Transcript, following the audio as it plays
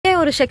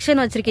ஒரு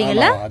section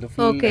வச்சிருக்கீங்கல்ல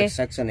okay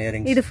section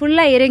earrings இது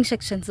ஃபுல்லா இயரிங்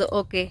செக்ஷன்ஸ்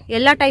ஓகே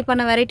எல்லா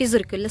டைப்பான வெரைட்டிஸ்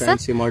இருக்கு இல்ல சார்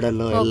ஃபேன்சி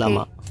மாடல்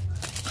எல்லாமே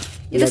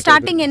இது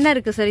ஸ்டார்டிங் என்ன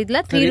இருக்கு சார்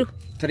இதுல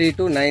 3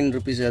 to 9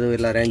 rupees அது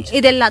இல்ல ரேஞ்ச்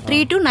இதெல்லாம் 3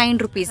 to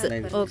 9 rupees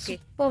ஓகே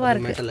போவா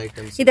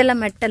இருக்கு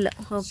இதெல்லாம் metal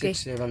okay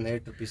 6 7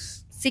 8 rupees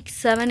 6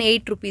 7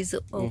 8 rupees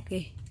okay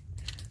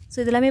so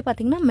இதெல்லாம்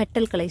பாத்தீங்கன்னா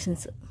மெட்டல்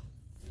கலெக்ஷன்ஸ்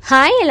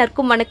ஹாய்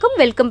எல்லாருக்கும் வணக்கம்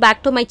welcome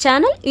back to my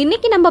channel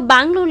இன்னைக்கு நம்ம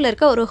பெங்களூர்ல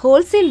இருக்க ஒரு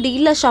ஹோல்சேல்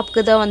டீலர்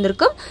ஷாப்க்கு தான்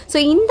வந்திருக்கோம் ஸோ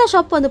இந்த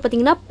ஷாப் வந்து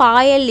பார்த்தீங்கன்னா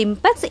பாயல்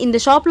இம்பெக்ஸ் இந்த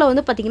ஷாப்பில்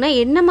வந்து பார்த்தீங்கன்னா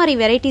என்ன மாதிரி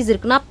வெரைட்டிஸ்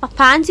இருக்குன்னா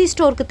ஃபேன்சி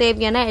ஸ்டோருக்கு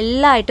தேவையான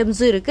எல்லா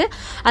ஐட்டம்ஸும் இருக்குது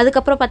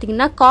அதுக்கப்புறம்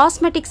பார்த்தீங்கன்னா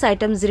காஸ்மெட்டிக்ஸ்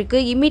ஐட்டம்ஸ்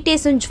இருக்குது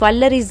இமிடேஷன்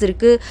ஜுவல்லரிஸ்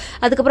இருக்குது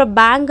அதுக்கப்புறம்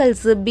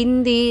bangles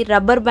bindi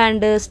rubber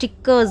pant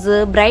stickers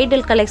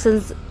bridal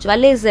collections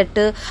jewellery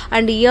set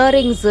and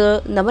earrings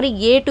இந்த மாதிரி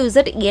A to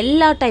Z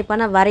எல்லா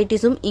டைப்பான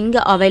வெரைட்டிஸும்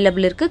இங்கே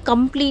அவைலபிள் இருக்குது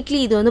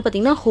கம்ப்ளீட்லி இது வந்து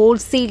பாத்தீங்கன்னா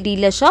ஹோல்சேல்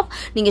டீலர் ஷாப்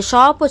நீங்க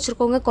ஷாப்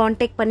வச்சிருக்கவங்க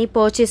கான்டாக்ட் பண்ணி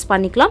பர்ச்சேஸ்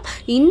பண்ணிக்கலாம்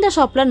இந்த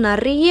ஷாப்ல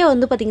நிறைய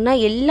வந்து பாத்தீங்கன்னா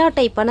எல்லா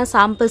டைப்பான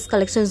சாம்பிள்ஸ்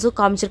கலெக்ஷன்ஸும்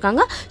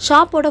காமிச்சிருக்காங்க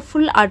ஷாப்போட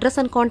full address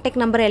and contact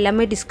number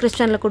எல்லாமே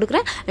டிஸ்கிரிப்ஷன்ல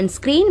கொடுக்குறேன் அண்ட்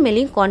ஸ்கிரீன்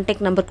மேலேயும்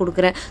கான்டாக்ட் நம்பர்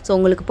கொடுக்குறேன் ஸோ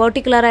உங்களுக்கு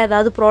பர்டிகுலரா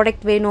ஏதாவது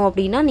ப்ராடக்ட் வேணும்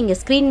அப்படின்னா நீங்க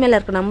ஸ்கிரீன் மேல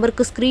இருக்க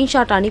நம்பருக்கு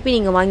ஸ்கிரீன்ஷாட் அனுப்பி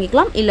நீங்க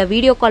வாங்கிக்கலாம் இல்ல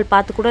வீடியோ கால்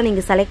பார்த்து கூட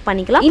நீங்க செலக்ட்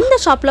பண்ணிக்கலாம் இந்த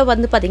ஷாப்ல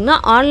வந்து பாத்தீங்கன்னா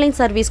ஆன்லைன்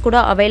சர்வீஸ் கூட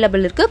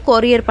அவைலபிள் இருக்கு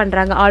கொரியர்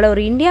பண்றாங்க all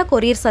over India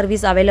courier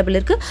service available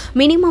இருக்கு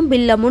மினிமம்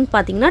பில்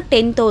அமௌண்ட்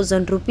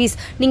 10,000 rupees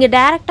நீங்க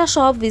டைரக்டா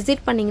ஷாப்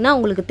விசிட் பண்ணீங்கன்னா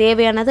உங்களுக்கு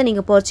தேவையானதை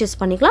நீங்க பர்ச்சேஸ்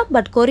பண்ணிக்கலாம்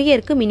பட்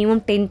கொரியருக்கு மினிமம்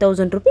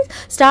 10,000 rupees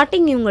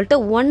ஸ்டார்டிங் இவங்கள்ட்ட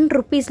 1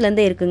 rupeesல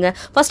இருந்தே இருக்குங்க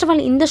ஃபர்ஸ்ட் ஆஃப்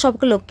ஆல் இந்த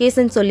ஷாப்புக்கு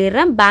லொகேஷன்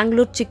சொல்லிடுறேன்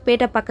பெங்களூர்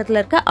சிக்பேட்டை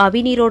பக்கத்துல இருக்க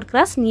avenue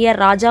cross near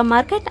Raja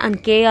market and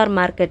KR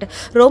market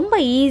ரொம்ப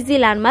ஈஸி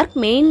லேண்ட்மார்க்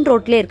மெயின்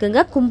ரோட்ல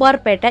இருக்குங்க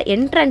கும்பார்பேட்டை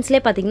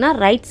என்ட்ரன்ஸ்லேயே பாத்தீங்கன்னா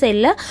ரைட்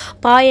சைட்ல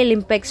பாயல்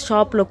இம்பெக்ஸ்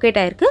ஷாப்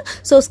லொகேட் ஆயிருக்கு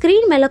ஸோ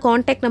ஸ்கிரீன் மேல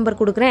கான்டாக்ட் நம்பர்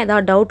கொடுக்குறேன்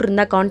ஏதாவது டவுட்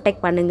இருந்தா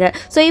கான்டாக்ட் பண்ணுங்க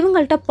ஸோ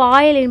இவங்கள்ட்ட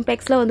பாயல்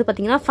இம்பெக்ஸ்ல வந்து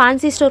பாத்தீங்கன்னா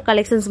ஃபேன்சி ஸ்டோர்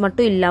கலெக்ஷன்ஸ்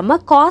மட்டும் இல்லாம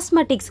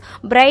காஸ்மெட்டிக்ஸ்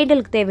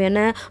பிரைடலுக்கு தேவையான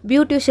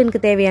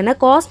பியூட்டிஷியனுக்கு தேவையான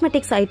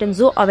காஸ்மெட்டிக்ஸ்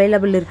ஐட்டம்ஸும்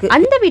அவைலபிள் இருக்கு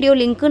அந்த வீடியோ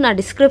லிங்க் நான்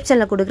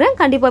டிஸ்கிரிப்ஷன்ல கொடுக்குறேன்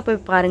கண்டிப்பா போய்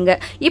பாருங்க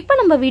இப்போ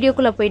நம்ம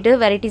வீடியோக்குள்ள போயிட்டு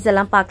வெரைட்டிஸ்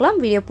எல்லாம் பார்க்கலாம்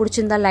வீடியோ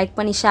பிடிச்சிருந்தா லைக்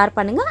பண்ணி ஷேர்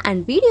பண்ணுங்க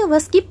அண்ட் வீடியோவை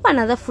ஸ்கிப்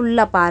பண்ணாத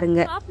ஃபுல்லா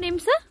பாருங்க ஷாப்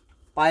நேம் சார்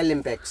பாயல்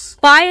இம்பெக்ஸ்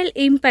பாயல்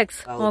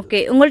இம்பெக்ஸ் ஓகே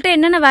உங்கள்ட்ட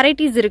என்னென்ன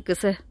வெரைட்டிஸ் இருக்கு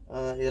சார்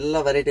எல்லா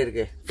வெரைட்டி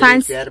இருக்கு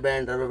ஹேர்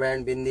பேண்ட் ரப்பர்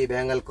பேண்ட் பிந்தி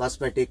பேங்கல்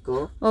காஸ்மெட்டிக்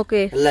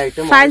ஓகே எல்லா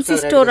item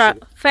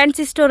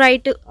fancy store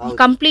item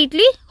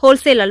completely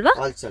wholesale halwa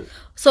wholesale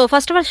so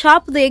first of all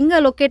shop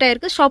எங்க லொகேட்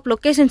ஆயிருக்கு ஷாப்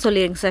லொகேஷன்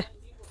சொல்லிருங்க sir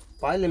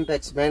Payal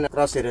Impex main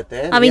cross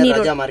ಇರುತ್ತೆ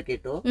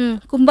ರಾಜಮಾರ್ಕೆಟ್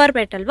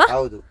ಕುಂಬಾರ್ಪೇಟೆ ಅಲ್ವಾ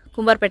ಹೌದು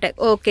ಕುಂಬಾರ್ಪೇಟೆ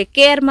okay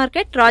ಕೇಆರ್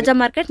market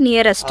ರಾಜಮಾರ್ಕೆಟ್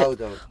nearest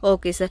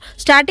okay sir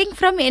starting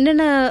from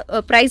என்னென்ன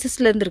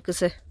ಪ್ರೈಸಸ್ல இருந்து இருக்கு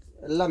சார்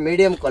ಎಲ್ಲ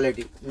medium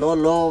quality no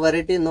low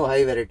variety no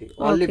high variety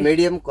only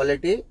medium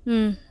quality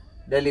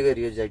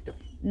delivery use item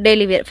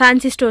delivery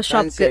fancy store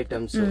shop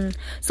items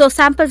so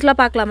samples ला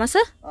பார்க்கலாமா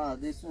sir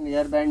this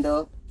air band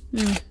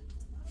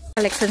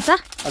collections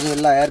ಅದು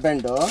ಎಲ್ಲ air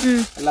band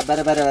ಎಲ್ಲ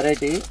ಬೇರೆ ಬೇರೆ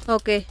ವೆರೈಟಿ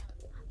ಓಕೆ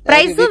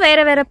ಪ್ರೈಸ್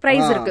ಬೇರೆ ಬೇರೆ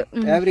price இருக்கு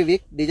every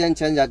week design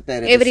change ಆಗ್ತಾ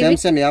ಇರುತ್ತೆ ಸೇಮ್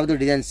ಸೇಮ್ ಯಾವುದು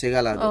ಡಿಸೈನ್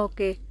ಸಿಗಲ್ಲ ಅದು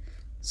ಓಕೆ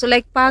சோ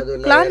லைக்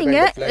பார்க்கலாம் நீங்க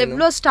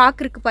எவ்ளோ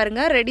ஸ்டாக் இருக்கு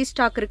பாருங்க ரெடி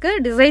ஸ்டாக் இருக்கு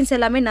டிசைன்ஸ்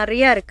எல்லாமே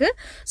நிறைய இருக்கு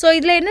சோ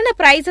இதுல என்னென்ன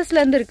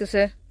பிரைசஸ்ல இருந்து இருக்கு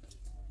சார்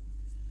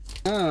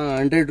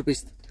 100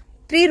 rupees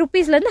 3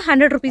 rupeesல இருந்து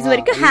 100 rupees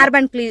வரைக்கும் ஹேர்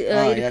பேண்ட்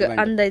இருக்கு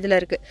அந்த இதுல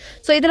இருக்கு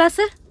சோ இதெல்லாம்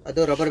சார்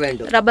அது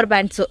ரப்பர்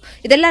பேண்ட் சோ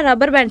இதெல்லாம்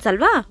ரப்பர் பேண்ட்ஸ்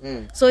அல்வா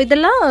சோ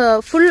இதெல்லாம்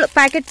ஃபுல்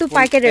பாக்கெட் டு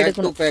பாக்கெட்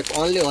எடுக்கணும்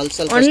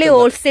only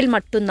wholesale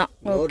மட்டும் தான்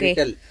ஓகே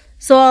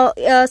சோ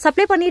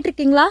சப்ளை பண்ணிட்டு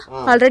இருக்கீங்களா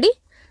ஆல்ரெடி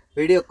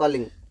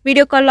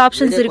வீடியோ கால்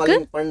ஆப்ஷன்ஸ் இருக்கு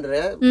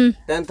பண்றேன்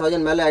 10000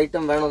 மேல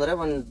ஐட்டம் வேணும்ங்கற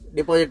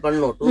டிபாசிட்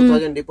பண்ணனும்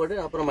 2000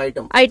 டிபாசிட் அப்புறம்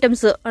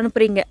ஐட்டம்ஸ்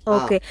அனுப்புறீங்க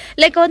ஓகே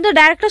லைக் வந்து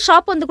டைரக்ட்டா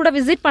ஷாப் வந்து கூட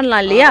விசிட்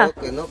பண்ணலாம் இல்லையா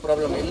ஓகே நோ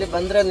ப்ராப்ளம் ಇಲ್ಲಿ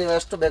ಬಂದ್ರೆ ನೀವು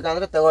ಎಷ್ಟು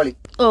ಬೇಕಾದ್ರೆ ತಗೊಳ್ಳಿ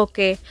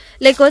ஓகே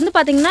லைக் வந்து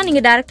பாத்தீங்கன்னா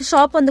நீங்க டைரக்ட்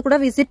ஷாப் வந்து கூட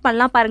விசிட்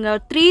பண்ணலாம் பாருங்க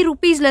 3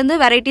 rupeesல இருந்து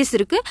வெரைட்டிஸ்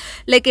இருக்கு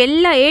லைக்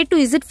எல்லா A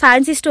to Z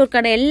ஃபேன்சி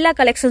ஸ்டோர்க்கான எல்லா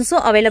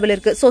கலெக்ஷன்ஸும் அவைலபிள்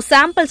இருக்கு சோ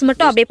சாம்பிள்ஸ்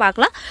மட்டும் அப்படியே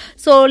பார்க்கலாம்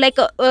சோ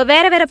லைக்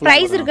வேற வேற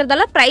பிரைஸ்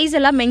இருக்குறதால பிரைஸ்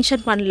எல்லாம்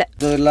மென்ஷன் பண்ணல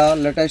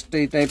இதெல்லாம் லேட்டஸ்ட்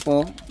டைப்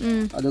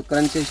அது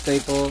கிரன்ச்சிஸ்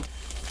டைப்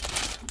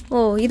ஓ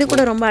இது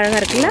கூட ரொம்ப அழகா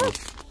இருக்குல்ல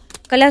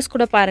கலர்ஸ்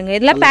கூட பாருங்க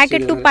இதெல்லாம்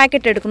பாக்கெட் டு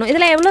பாக்கெட் எடுக்கணும்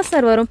இதெல்லாம் எவ்வளவு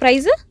சார் வரும்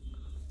price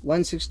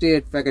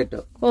 168 packet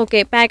okay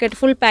packet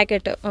full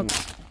packet okay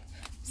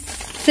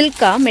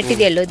Chilika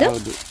material இது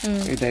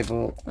ಈ டைப்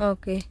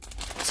ஓகே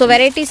சோ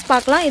வெரைட்டிஸ்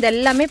பார்க்கலாம் இது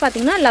எல்லாமே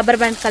பாத்தீங்கன்னா ரப்பர்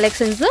பேண்ட்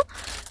கலெக்ஷன்ஸ்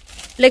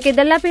லைக்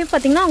இதெல்லாம்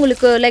பாத்தீங்கன்னா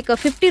உங்களுக்கு லைக்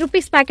 50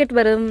 rupees பாக்கெட்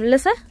வரும் இல்ல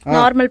சார்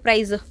நார்மல்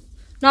பிரைஸ்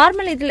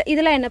நார்மல்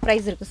இதெல்லாம் என்ன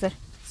பிரைஸ் இருக்கு சார்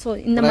சோ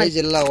இந்த ಪ್ರೈಸ್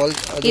ಎಲ್ಲ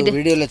ಅದು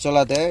ವಿಡಿಯೋல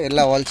ಚಲಾತೆ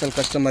ಎಲ್ಲ ಹೋಲ್ಸೇಲ್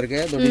ಕಸ್ಟಮರ್ ಗೆ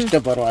ಅದು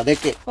ಡಿಸ್ಟರ್ಬ್ ಬರೋ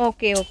ಅದಕ್ಕೆ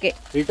ಓಕೆ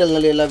ರಿಟೇಲ್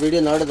ನಲ್ಲಿ ಎಲ್ಲ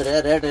ವಿಡಿಯೋ ನೋಡಿದ್ರೆ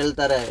ರೇಟ್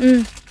ಹೇಳ್ತಾರೆ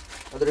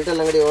ಅದು ರಿಟೇಲ್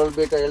ಅಂಗಡಿ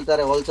ಹೋಲ್ಬಿಟ್ಟು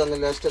ಹೇಳ್ತಾರೆ ಹೋಲ್ಸೇಲ್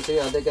ನಲ್ಲಿ ಅಷ್ಟೇ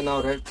ಸಿಗುತ್ತೆ ಅದಕ್ಕೆ ನಾವು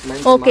rate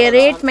mention okay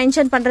rate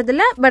mention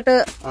பண்றதில்ல பட்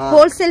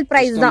ஹோல்சேல்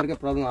பிரைஸ் தான்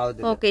ப்ராப்ளம்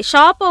ஆகுது ஓகே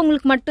ஷாப்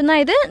உங்களுக்கு மட்டும்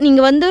தான் இது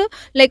நீங்க வந்து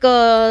லைக்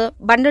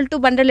பண்டல் டு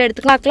பண்டல்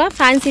எடுத்துக்கலாம்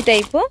ஃபேன்சி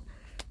டைப்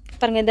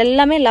பாருங்க இது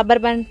எல்லாமே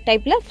ரப்பர் பேண்ட்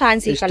டைப்ல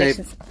ஃபேன்சி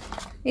கலெக்ஷன்ஸ்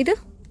இது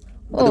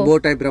அது போ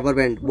டைப் ரப்பர்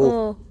பேண்ட் போ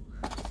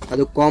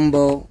அது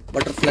காம்போ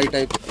பட்டர்ஃப்ளை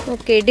டைப்.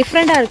 ஓகே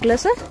டிஃபரெண்டா இருக்குல்ல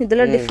சார்?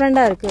 இதுல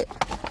டிஃபரெண்டா இருக்கு.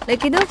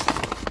 லைக் இது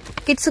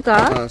கிட்ஸ்க்கா?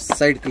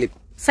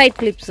 Side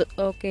clips.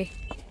 ஓகே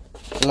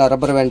ಎಲ್ಲ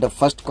rubber band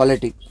first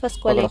quality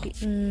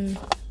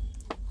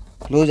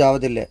loose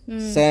ಆಗೋದಿಲ್ಲ.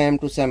 ಸೇಮ್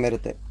ಟು ಸೇಮ್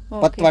ಇರುತ್ತೆ.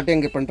 10 ವಾಟಿ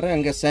ಹಂಗೆ ಪಂಟ್ರೆ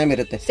ಹಂಗೆ ಸೇಮ್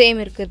ಇರುತ್ತೆ. ಸೇಮ್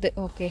ಇರುತ್ತೆ.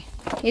 ಓಕೆ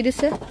ಇದು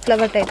sir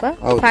flower ಟೈಪಾ?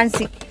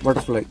 Fancy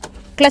butterfly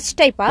clutch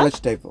ಟೈಪಾ?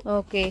 Clutch type.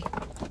 Okay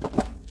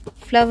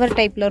flower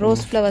type ಲ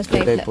ರೋಸ್ ಫ್ಲವರ್ಸ್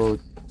ಟೈಪ್.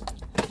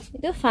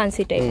 ಇದು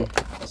ಫ್ಯಾನ್ಸಿ ಟೈಪ್.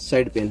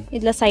 சைடு பின்.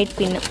 இதுல சைடு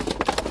பின்.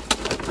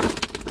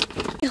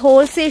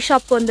 ஹோல்சேல்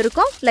ஷாப்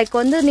வந்திருக்கோம். லைக்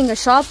வந்து நீங்க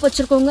ஷாப்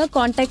வச்சிருக்கவங்க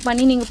கான்டாக்ட்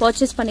பண்ணி நீங்க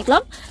பர்ச்சேஸ்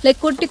பண்ணிக்கலாம்.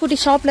 லைக் குட்டி குட்டி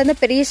ஷாப்ல இருந்து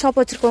பெரிய ஷாப்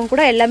வச்சிருக்கவங்க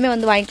கூட எல்லாமே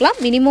வந்து வாங்கிக்கலாம்.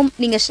 மினிமம்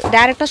நீங்க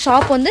டைரக்டா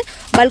ஷாப் வந்து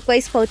பல்க்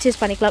வைஸ்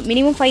பர்ச்சேஸ் பண்ணிக்கலாம்.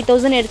 மினிமம்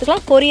 5000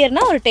 எடுத்துக்கலாம்.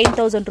 கொரியர்னா ஒரு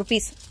 10,000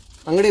 rupees.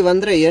 ಅಂಗಡಿ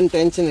ಬಂದ್ರೆ ಏನ್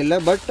ಟೆನ್ಷನ್ ಇಲ್ಲ.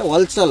 ಬಟ್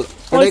ಹೋಲ್ಸೇಲ್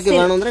ಕಡೆಗೆ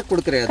வேணும்ಅಂದ್ರೆ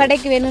கொடுக்கறே.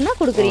 கடைக்கு வேணும்னா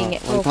கொடுக்கறீங்க.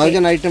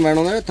 1000 ಐಟಂ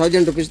வேணும்ಅಂದ್ರೆ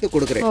 1000 rupees ದು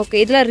கொடுக்கறே.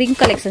 ಓಕೆ ಇದೆಲ್ಲ ರಿಂಗ್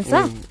ಕಲೆಕ್ಷನ್ಸ್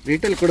ಆ?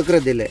 ರಿಟೇಲ್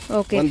கொடுக்கறದಿಲ್ಲ.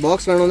 ಒಂದು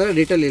ಬಾಕ್ಸ್ வேணும்ಅಂದ್ರೆ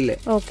ರಿಟೇಲ್ ಇಲ್ಲ.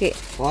 ಓಕೆ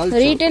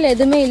ரிட்டேல்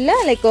எதுமே இல்ல.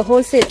 லைக்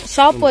ஹோல்சேல்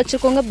ஷாப்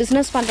வச்சிருக்கவங்க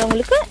பிசினஸ்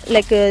பண்றவங்களுக்கு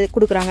லைக்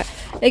கொடுக்குறாங்க.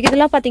 லைக்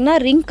இதெல்லாம் பாத்தீங்கன்னா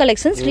ரிங்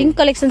கலெக்ஷன்ஸ். ரிங்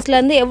கலெக்ஷன்ஸ்ல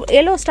இருந்து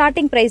எவ்வளவு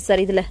ஸ்டார்டிங் பிரைஸ்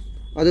சார் இதுல?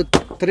 ಅದು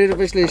 3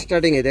 rupees ல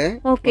ಸ್ಟಾರ್ಟಿಂಗ್ ಇದೆ.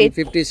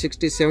 50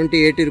 60 70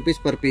 80 rupees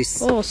per piece.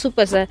 ಓ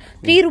ಸೂಪರ್ ಸರ್.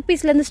 3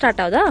 rupees ல இருந்து ಸ್ಟಾರ್ಟ್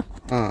ಆದಾ?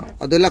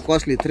 ಅದೆಲ್ಲ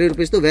ಕಾಸ್ಟ್ಲಿ. 3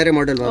 rupees ದು ಬೇರೆ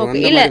ಮಾಡೆಲ್ வரும்.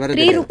 இல்ல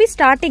 3 rupees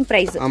starting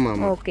price.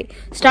 Okay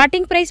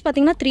starting price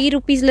பாத்தீங்கன்னா 3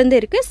 rupees ல இருந்து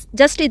இருக்கு.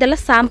 ஜஸ்ட்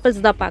இதெல்லாம்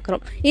சாம்பிள்ஸ் தான்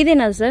பாக்குறோம். இது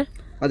என்ன சார்?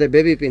 அது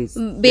baby pins.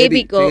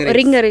 Baby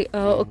ringer.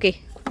 Okay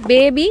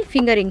baby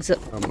finger rings.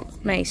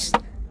 Nice.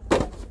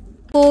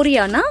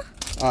 கோரியானா?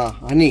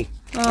 ಹನಿ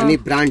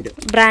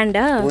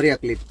ಬ್ರಾಂಡಾ? Korea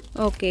clip.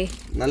 ಓಕೆ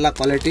நல்ல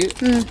குவாலிட்டி.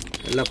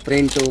 ಎಲ್ಲ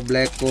ಪ್ರಿಂಟ್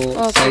ಬ್ಲಾಕ್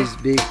ಸೈಜ್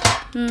ಬಿಗ್.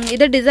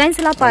 இது டிசைன்ஸ்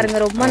எல்லாம் பாருங்க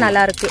ரொம்ப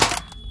நல்லா இருக்கு.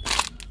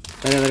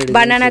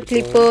 பனானா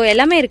கிளிப்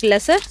எல்லாமே இருக்குல்ல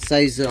சார்?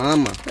 சைஸ்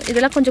ஆமா.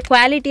 இதெல்லாம் கொஞ்சம்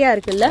குவாலிட்டியா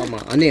இருக்குல்ல?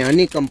 ஆமா.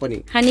 Honey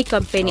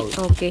company.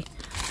 Okay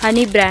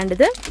honey brand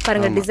இது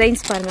பாருங்க.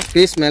 டிசைன்ஸ் பாருங்க.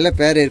 பீஸ் மேல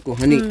பேர் இருக்கு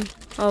ஹனி.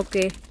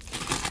 ஓகே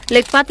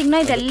லைக் பாத்தீங்கன்னா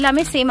இது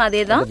எல்லாமே சேம்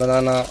அதேதான்.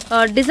 பனானா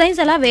டிசைன்ஸ்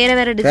எல்லாம் வேற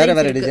வேற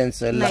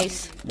டிசைன்ஸ் எல்லாம். Nice.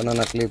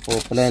 Banana clip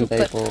plane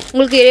type.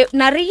 உங்களுக்கு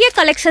நிறைய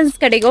கலெக்ஷன்ஸ்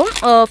கிடைக்கும்.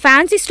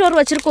 ஃபேன்சி ஸ்டோர்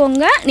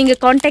வச்சிருக்கவங்க நீங்க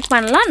கான்டாக்ட்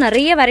பண்ணலாம்.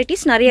 நிறைய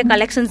வெரைட்டிஸ் நிறைய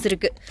கலெக்ஷன்ஸ்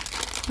இருக்கு.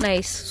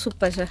 Nice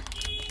super sir.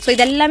 ஸோ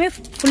இது எல்லாமே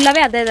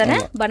ஃபுல்லாவே அதே தானே?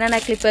 பனானா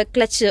கிளிப்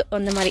கிளச்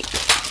அந்த மாதிரி.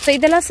 ஸோ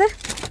இதெல்லாம் sir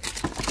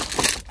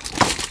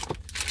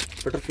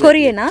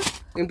கொரியனா?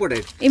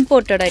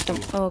 Imported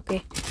item. Okay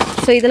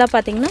so இதெல்லாம்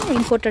பார்த்தீங்கன்னா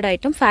imported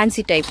item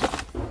fancy type.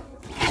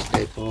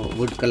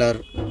 Would colour.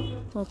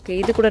 Okay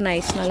இது கூட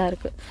நைஸ் நல்லா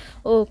இருக்கு.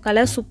 ஓ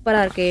கலர் சூப்பரா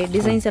இருக்கு.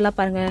 டிசைன்ஸ் எல்லாம்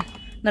பாருங்க.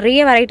 நிறைய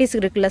வெரைட்டிஸ்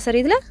இருக்குல்ல சார்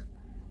இதுல?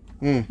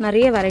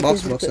 நிறைய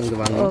வெரைட்டிஸ்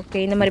இருக்கு. ஓகே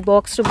இந்த மாதிரி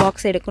பாக்ஸ் டு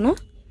பாக்ஸ் எடுக்கணும்.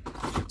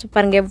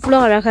 பாருங்க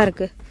எவ்வளவு அழகா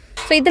இருக்கு.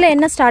 சோ இதுல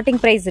என்ன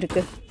ஸ்டார்டிங் பிரைஸ்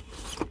இருக்கு?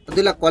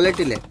 இதுல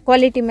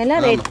குவாலிட்டி மேல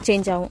ரேட்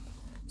சேஞ்ச் ஆகும்.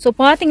 சோ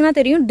பாத்தீங்கன்னா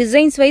தெரியும்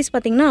டிசைன்ஸ் வைஸ்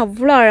பாத்தீங்கன்னா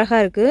அவ்வளவு அழகா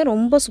இருக்கு.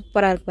 ரொம்ப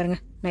சூப்பரா இருக்கு பாருங்க.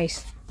 நைஸ்.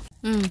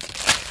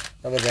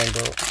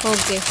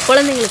 ஓகே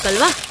குழந்தைங்களுக்கு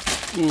அல்வா?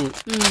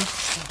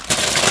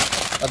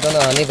 ಅದನ್ನ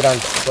ಹನಿ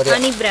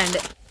ಬ್ರಾಂಡ್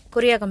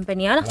ಕೊರಿಯಾ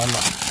ಕಂಪನಿಯಾ?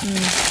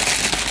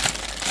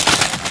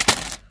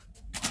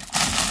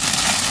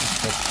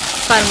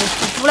 பாருங்க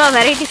இவ்வளோ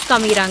வெரைட்டிஸ்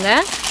காமிக்கிறாங்க.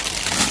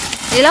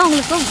 இதெல்லாம்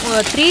உங்களுக்கு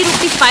 3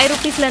 rupees 5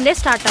 rupeesல இருந்தே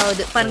ஸ்டார்ட்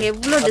ஆகுது. பாருங்க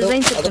எவ்வளோ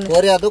டிசைன்ஸ் இருக்கு.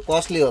 கொரியாது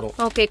காஸ்ட்லி வரும்.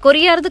 ஓகே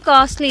கொரியாது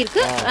காஸ்ட்லி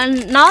இருக்கு.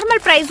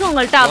 நார்மல் பிரைஸும்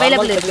உங்கள்ட்ட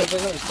அவைலபிள் இருக்கு.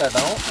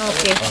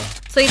 ஓகே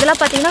ஸோ இதெல்லாம்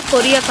பார்த்தீங்கன்னா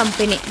கொரியா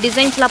கம்பெனி.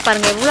 டிசைன்ஸ்லாம்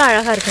பாருங்க எவ்வளோ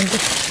அழகா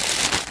இருக்குன்ட்டு.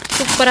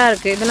 சூப்பரா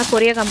இருக்கு. இதெல்லாம்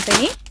கொரியா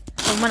கம்பெனி.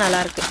 ரொம்ப நல்லா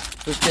இருக்கு.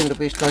 15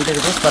 rupees 20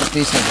 rupees per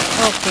piece.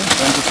 Okay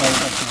 25.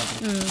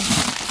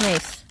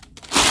 Nice.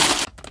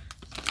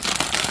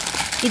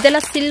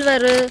 இதெல்லாம்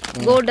சில்வர்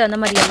கோல்ட் அந்த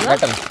மாதிரி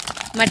எல்லாம்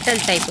மெட்டல்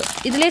டைப்.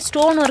 இதுலயே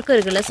ஸ்டோன் வர்க்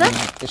இருக்குல்ல sir?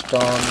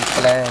 Stone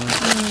plane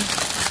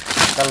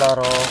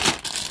கலரோ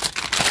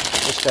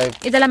this type.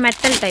 இதெல்லாம்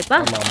மெட்டல் டைப்பா?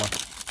 ஆமா.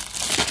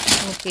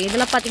 ஓகே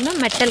இதெல்லாம் பாத்தீங்கன்னா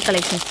மெட்டல்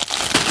கலெக்ஷன்.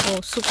 ஓ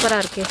சூப்பரா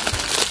இருக்கு.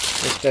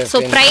 ஸோ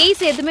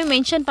ப்ரைஸ் எதுவுமே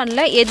மென்ஷன்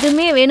பண்ணல.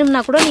 எதுவுமே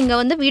வேணும்னா கூட நீங்கள்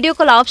வந்து வீடியோ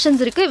கால்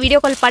ஆப்ஷன்ஸ் இருக்குது. வீடியோ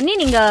கால் பண்ணி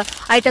நீங்கள்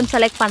ஐட்டம்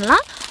செலக்ட்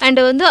பண்ணலாம். அண்ட்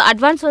வந்து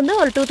அட்வான்ஸ் வந்து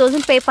ஒரு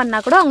 2000 பே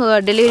பண்ணால் கூட அவங்க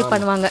டெலிவரி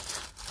பண்ணுவாங்க.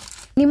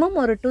 மினிமம்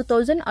ஒரு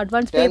 2000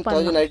 ಅಡ್ವಾನ್ಸ್ ಪೇ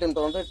பண்ணலாம். 1000 ಐಟಂ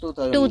ತಗೊಂಡ್ರೆ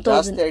 2000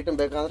 ಜಾಸ್ತಿ ಐಟಂ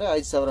ಬೇಕಾದ್ರೆ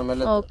 5000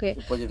 ಮೇಲೆ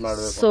ಡಿಪಾಸಿಟ್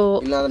ಮಾಡಬೇಕು. ಸೋ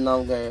ಇಲ್ಲ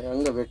ನಾವು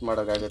ಹಂಗ ವೇಟ್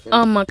ಮಾಡೋಕಾಗುತ್ತೆ.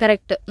 ஆமா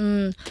கரெக்ட்.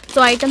 சோ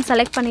ஐட்டம்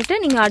செலக்ட் பண்ணிட்டு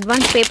நீங்க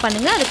அட்வான்ஸ் பே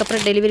பண்ணுங்க. அதுக்கு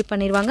அப்புறம் டெலிவரி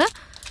பண்ணிடுவாங்க.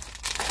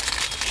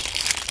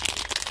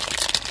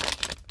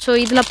 சோ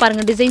இதெல்லாம்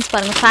பாருங்க டிசைன்ஸ்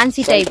பாருங்க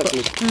fancy type.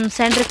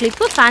 Centre clip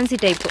fancy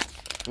type.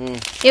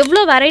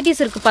 எவ்வளோ வெரைட்டிஸ்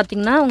இருக்கு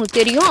பாத்தீங்கன்னா உங்களுக்கு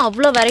தெரியும்.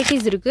 அவ்வளோ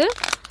வெரைட்டிஸ் இருக்கு.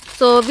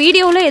 ஸோ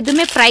வீடியோவில்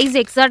எதுவுமே ப்ரைஸ்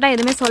எக்ஸாக்டாக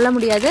எதுவுமே சொல்ல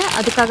முடியாது.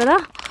 அதுக்காக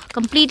தான்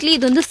கம்ப்ளீட்லி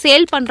இது வந்து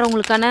sale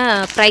பண்ணுறவங்களுக்கான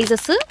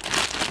prices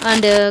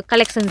and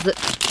collections.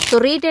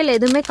 So retail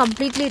எதுவுமே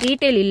கம்ப்ளீட்லி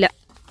ரீட்டைல் இல்லை.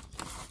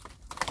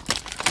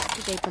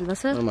 Type halwa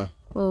sir?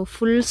 ஓ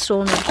ஃபுல்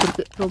ஸ்டோன்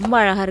இருக்குது. ரொம்ப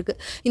அழகாக இருக்குது.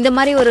 இந்த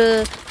மாதிரி ஒரு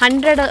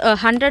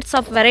ஹண்ட்ரட்ஸ்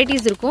ஆஃப்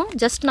வெரைட்டிஸ் இருக்கும்.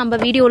 ஜஸ்ட் நம்ம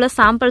வீடியோவில்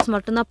சாம்பிள்ஸ்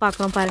மட்டும்தான்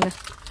பார்க்குறோம் பாருங்கள்.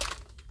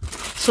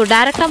 ஸோ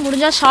டேரெக்டாக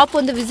முடிஞ்சால் ஷாப்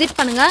வந்து விசிட்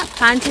பண்ணுங்கள்.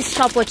 Fancy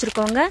shop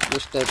வச்சுருக்கோங்க.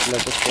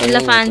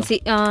 இல்லை ஃபேன்சி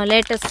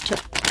லேட்டஸ்ட்.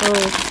 ஓ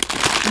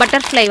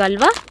butterfly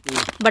halwa,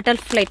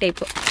 butterfly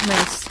type.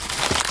 Nice.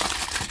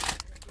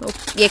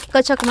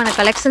 எக்கச்சக்கமான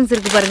கலெக்ஷன்ஸ்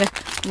இருக்குது பாருங்கள்.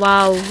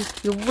 வாவ்,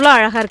 எவ்வளோ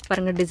அழகாக இருக்குது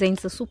பாருங்கள்.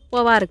 டிசைன்ஸு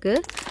சூப்பராக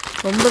இருக்குது,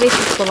 ரொம்பவே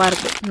சூப்பராக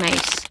இருக்குது.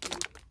 நைஸ்,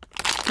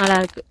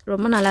 நல்லாயிருக்கு,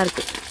 ரொம்ப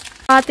நல்லாயிருக்கு.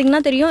 பார்த்தீங்கன்னா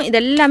தெரியும், இது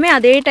எல்லாமே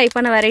அதே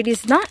டைப்பான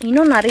வெரைட்டிஸ் தான்.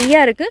 இன்னும் நிறையா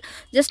இருக்குது.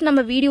 ஜஸ்ட் நம்ம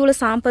வீடியோவில்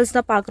சாம்பிள்ஸ்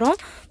தான் பார்க்குறோம்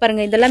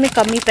பாருங்கள். இதெல்லாமே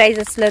கம்மி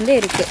ப்ரைஸஸ்லேருந்தே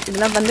இருக்குது.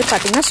 இதெல்லாம் வந்து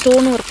பார்த்தீங்கன்னா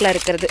ஸ்டோன் ஒர்க்கில்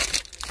இருக்கிறது.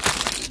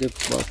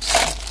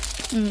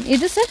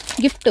 இது சார்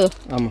கிஃப்ட்டு.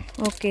 ஆமாம்,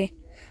 ஓகே.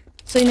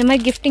 ஸோ இந்த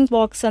மாதிரி கிஃப்டிங்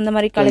பாக்ஸ் அந்த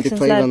மாதிரி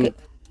கலெக்ஷன்ஸ்லாம் இருக்குது.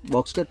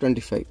 பாக்ஸ்க்கு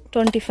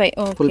 25.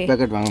 ஓகே. ஃபுல்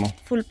பேக்கெட் வாங்கணும்.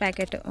 Full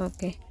packet,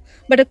 okay.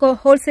 But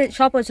wholesale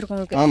shop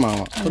வச்சுருக்கோம்.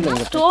 ஆமாம்,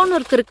 ஸ்டோன்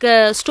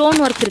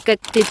ஒர்க் இருக்க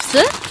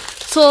கிளிப்ஸு.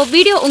 ஸோ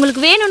வீடியோ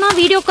உங்களுக்கு வேணும்னா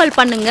வீடியோ கால்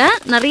பண்ணுங்கள்.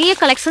 நிறைய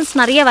கலெக்ஷன்ஸ்,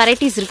 நிறைய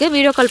வெரைட்டிஸ் இருக்குது.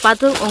 வீடியோ கால்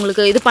பார்த்து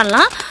உங்களுக்கு இது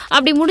பண்ணலாம்.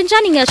 அப்படி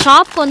முடிஞ்சால் நீங்கள்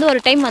ஷாப்க்கு வந்து ஒரு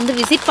டைம் வந்து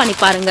விசிட் பண்ணி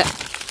பாருங்கள்.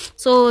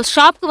 ஸோ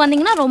ஷாப்க்கு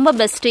வந்தீங்கன்னா ரொம்ப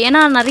பெஸ்ட்டு.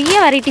 ஏன்னா நிறைய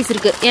வெரைட்டிஸ்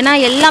இருக்குது. ஏன்னா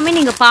எல்லாமே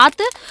நீங்கள்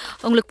பார்த்து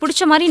உங்களுக்கு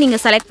பிடிச்ச மாதிரி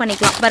நீங்கள் செலக்ட்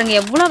பண்ணிக்கலாம். பாருங்கள்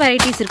எவ்வளோ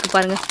வெரைட்டிஸ் இருக்குது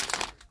பாருங்கள்.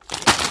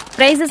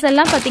 ப்ரைஸஸ்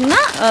எல்லாம்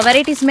பார்த்தீங்கன்னா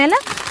வெரைட்டிஸ் மேலே,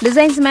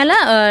 டிசைன்ஸ் மேலே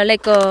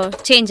லைக்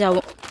சேஞ்ச்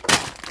ஆகும்.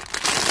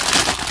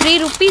 3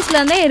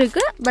 rupeesலேருந்தே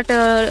இருக்குது. பட்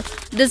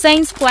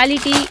டிசைன்ஸ்,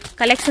 குவாலிட்டி,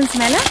 கலெக்ஷன்ஸ்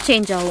மேலே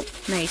சேஞ்ச் ஆகும்.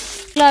 நைஸ்.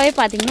 ஃபுல்லாகவே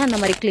பார்த்தீங்கன்னா அந்த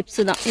மாதிரி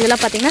கிளிப்ஸு தான்.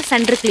 இதெல்லாம் பார்த்தீங்கன்னா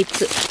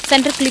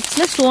சென்டர்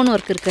கிளிப்ஸில் ஸ்டோன்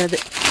ஒர்க் இருக்கிறது.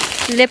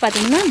 இதிலே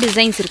பார்த்தீங்கன்னா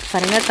டிசைன்ஸ் இருக்குது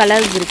பாருங்கள்,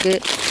 கலர்ஸ் இருக்குது,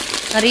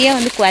 நிறைய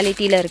வந்து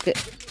குவாலிட்டியில் இருக்குது.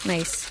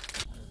 Nice.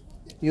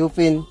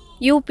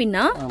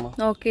 யூபின்னா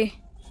okay.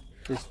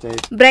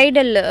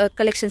 Bridal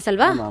collections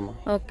halwa.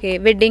 Okay,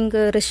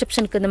 wedding,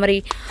 ரிசப்ஷனுக்கு இந்த மாதிரி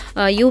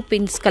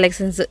யூபின்ஸ்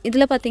கலெக்ஷன்ஸ்.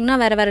 இதில் பார்த்தீங்கன்னா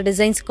வேறு வேறு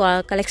டிசைன்ஸ்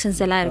கலெக்ஷன்ஸ்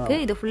எல்லாம்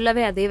இருக்குது. இது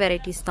ஃபுல்லாகவே அதே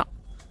வெரைட்டிஸ் தான்.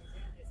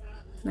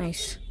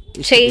 நைஸ்.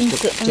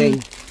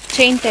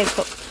 Chain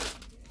type.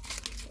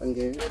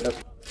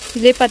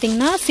 இதே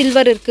பார்த்தீங்கன்னா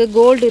சில்வர் இருக்குது,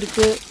 கோல்டு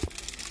இருக்குது.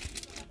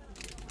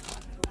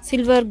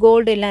 சில்வர்,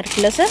 கோல்டு எல்லாம்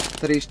இருக்குல்ல sir?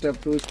 3 step,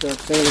 2 step,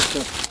 7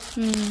 step.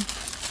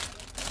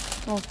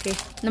 Okay.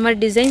 இந்த மாதிரி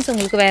டிசைன்ஸ்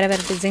உங்களுக்கு வேறு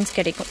வேறு டிசைன்ஸ்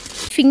கிடைக்கும்.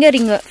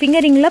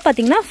 ஃபிங்கரிங்கில்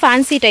பார்த்தீங்கன்னா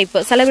ஃபேன்சி டைப்பு,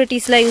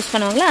 செலிபிரிட்டிஸ்லாம் யூஸ்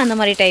பண்ணுவாங்களா அந்த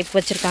மாதிரி டைப்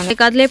வச்சுருக்காங்க.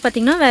 அதிலே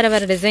பார்த்தீங்கன்னா வேறு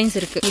வேறு டிசைன்ஸ்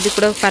இருக்குது. இது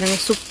கூட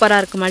பாருங்கள், சூப்பராக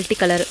இருக்குது, மல்டி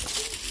கலர்.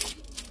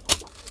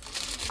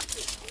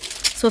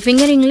 ஸோ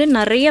ஃபிங்கரிங்கில்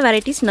நிறைய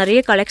வெரைட்டிஸ்,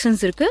 நிறைய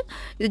கலெக்ஷன்ஸ் இருக்குது.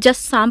 இது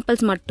ஜஸ்ட்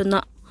சாம்பிள்ஸ்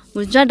மட்டும்தான்.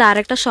 முடிஞ்சால்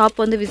டேரெக்டாக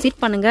ஷாப் வந்து விசிட்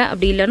பண்ணுங்கள்.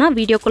 அப்படி இல்லைனா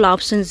வீடியோ கால்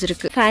ஆப்ஷன்ஸ்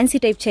இருக்குது. Fancy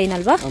type chain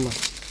halwa.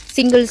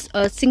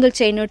 Single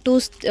chain, two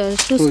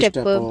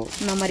step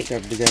இந்த மாதிரி.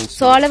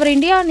 ஸோ ஆல் ஓவர்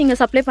இந்தியா நீங்கள்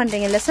சப்ளை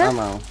பண்ணுறீங்கல்ல சார்?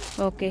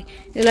 ஓகே.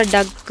 இதில்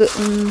டக்கு,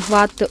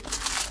 வாத்து,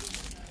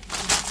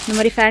 இந்த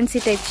மாதிரி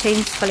ஃபேன்சி டைப்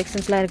செயின்ஸ்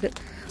கலெக்ஷன்ஸ்லாம் இருக்குது.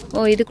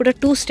 ஓ, இது கூட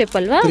 2 step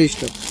halwa?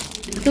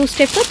 2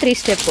 step, 3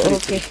 step.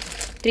 Okay,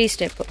 3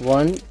 step.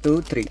 1 2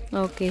 3.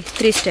 Okay,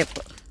 3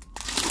 step.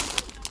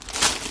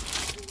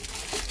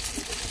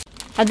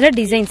 அதில்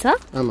டிசைன்ஸா?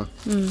 ஆமாம்,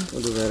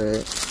 அது வேறு.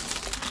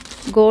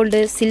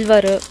 Gold,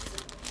 silver.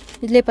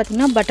 இதிலே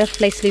பார்த்தீங்கன்னா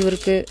பட்டர்ஃப்ளை ஸ்லீவ்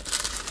இருக்குது.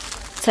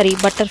 சரி,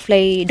 பட்டர்ஃப்ளை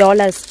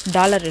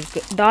டாலர்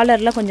இருக்குது.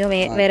 டாலரில் கொஞ்சம்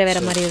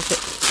வேறு மாதிரி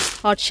இருக்குது.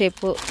 Heart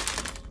shape,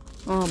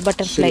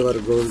 butterfly,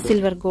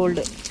 silver,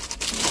 gold.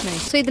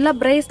 So இதெல்லாம்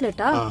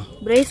பிரேஸ்லெட்டா?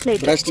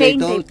 பிரேஸ்லெட்,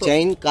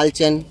 செயின், கால்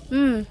செயின்.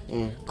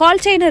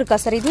 கால் செயின் இருக்கா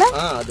சார் இதில்?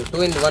 அது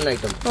 2 in 1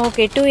 item.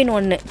 Okay, 2 in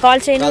 1.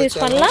 Call செயினும்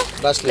use பண்ணலாம்,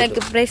 லைக்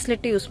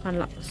பிரேஸ்லெட்டும் யூஸ்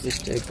பண்ணலாம்.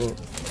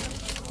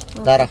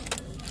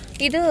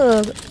 இது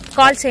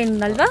கால் chain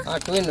halwa?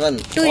 2 in 1.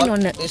 2 in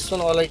 1. This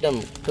one all item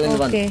 2 in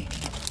 1. Okay.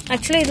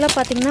 Actually இதெல்லாம்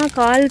பார்த்தீங்கன்னா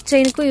கால்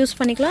செயினுக்கும் யூஸ்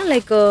பண்ணிக்கலாம்,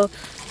 லைக்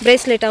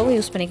பிரேஸ்லெட்டாகவும்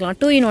யூஸ் பண்ணிக்கலாம்.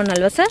 2 in 1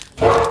 halwa sir?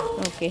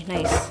 Okay,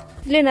 nice.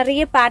 இதில்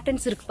நிறைய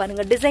பேட்டர்ன்ஸ் இருக்குது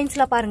பாருங்கள்.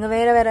 டிசைன்ஸ்லாம் பாருங்கள்,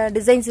 வேறு வேறு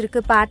டிசைன்ஸ்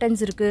இருக்குது,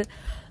 பேட்டர்ன்ஸ் இருக்குது.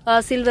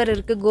 சில்வர்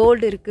இருக்குது,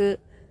 கோல்டு இருக்குது,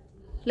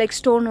 லைக்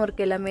ஸ்டோன்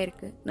ஒர்க் எல்லாமே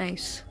இருக்குது.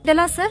 நைஸ்.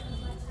 இதெல்லாம் சார்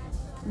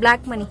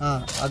பிளாக் மணி.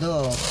 அது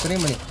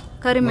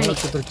கரிமணி.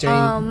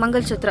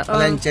 மங்கள்சூத்ரா,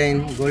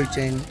 செயின், கோல்ட்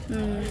செயின்.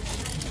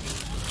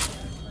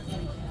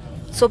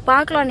 ஸோ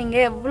பார்க்கலாம்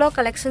நீங்கள் எவ்வளோ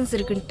கலெக்ஷன்ஸ்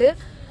இருக்குன்ட்டு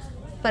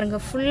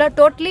பாருங்கள். ஃபுல்லாக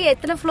டோட்டலி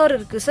எத்தனை ஃப்ளோர்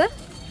இருக்குது sir?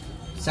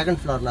 2nd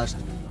floor last.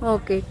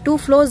 Okay, 2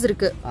 floors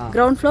இருக்குது.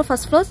 Ground floor,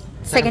 first floor,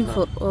 second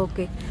floor.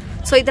 Okay.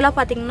 So இதெல்லாம்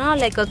பார்த்தீங்கன்னா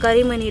லைக்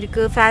கரிமணி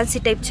இருக்குது,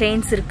 ஃபேன்சி டைப்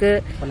செயின்ஸ்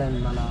இருக்குது.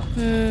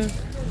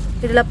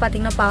 இதெல்லாம்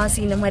பார்த்தீங்கன்னா பாசி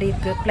இந்த மாதிரி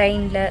இருக்குது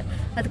பிளைனில்.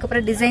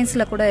 அதுக்கப்புறம்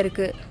டிசைன்ஸில் கூட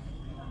இருக்குது.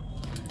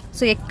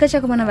 ஸோ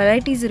எக்கச்சக்கமான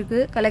வெரைட்டிஸ்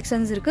இருக்குது,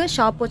 கலெக்ஷன்ஸ் இருக்குது.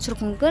 ஷாப்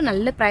வச்சுருக்கவங்களுக்கு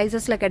நல்ல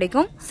ப்ரைஸஸில்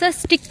கிடைக்கும். சார்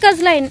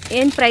ஸ்டிக்கர்ஸ்லாம்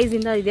ஏன் ப்ரைஸ்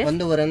இந்த இது?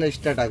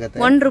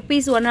 1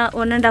 rupees,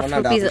 1.5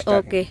 rupees.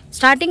 ஓகே,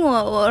 ஸ்டார்டிங்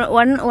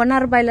 1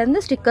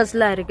 ரூபாயிலேருந்து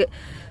ஸ்டிக்கர்ஸ்லாம் இருக்குது.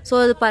 ஸோ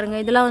அது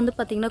பாருங்கள், இதெல்லாம் வந்து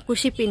பார்த்தீங்கன்னா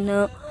குஷி பின்னு,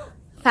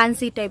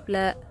 ஃபேன்சி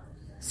டைப்பில்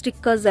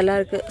ஸ்டிக்கர்ஸ் எல்லாம்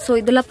இருக்குது. ஸோ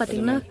இதெல்லாம்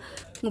பார்த்தீங்கன்னா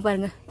இங்கே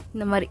பாருங்கள்,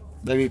 இந்த மாதிரி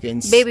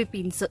பேபி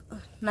பீன்ஸு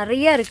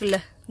நிறையா இருக்குல்ல.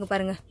 இங்கே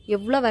பாருங்கள்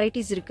எவ்வளோ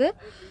வெரைட்டிஸ் இருக்குது.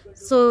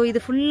 ஸோ இது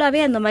ஃபுல்லாகவே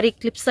அந்த மாதிரி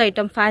clips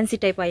item, fancy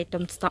type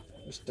items தான்.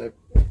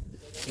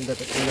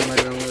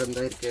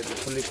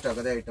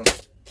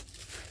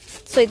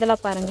 ஸோ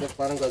இதெல்லாம் பாருங்கள்.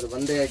 அது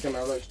வந்த ஐட்டம்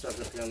எவ்வளோ ஸ்டாக்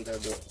இருக்கு அந்த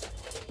அது.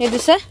 எது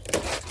சார்?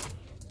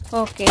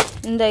 ஓகே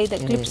இந்த இது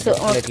கிளிப்ஸ்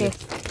ஓகே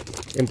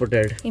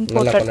imported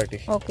நல்ல குவாலிட்டி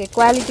ஓகே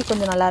குவாலிட்டி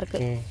கொஞ்சம் நல்லா இருக்கு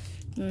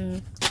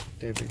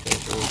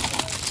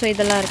சோ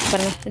இதெல்லாம் இருக்கு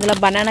பாருங்க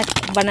இதெல்லாம்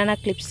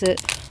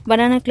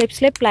banana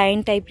clipsல plain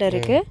டைப்ல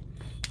இருக்கு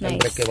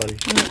unbreakable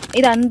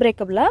இது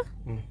unbreakable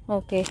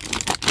ஓகே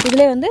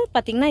இதுல வந்து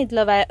பாத்தீங்கன்னா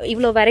இதுல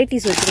இவ்ளோ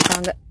வெரைட்டிஸ்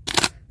வச்சிருக்காங்க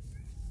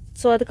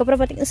சோ அதுக்கு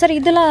அப்புறம் பாத்தீங்க சார்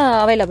இதெல்லாம்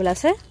அவேலபிளா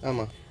சார்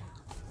ஆமா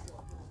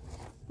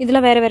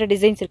இதெல்லாம் வேற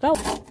டிசைன்ஸ் இருக்கா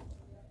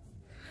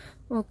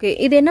ஓகே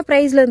இது என்ன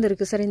பிரைஸ்ல இருந்து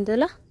இருக்கு சார்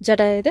இதெல்லாம்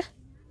ஜடா இது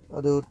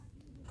அது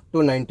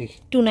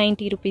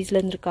 290 ரூபீஸ்ல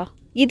இருந்து இருக்கா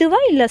இதுவா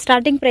இல்ல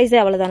ஸ்டார்டிங் பிரைஸே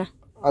அவ்வளவுதானா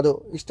அது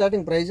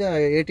ஸ்டார்டிங் பிரைஸ்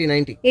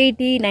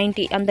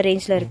 80-90 அந்த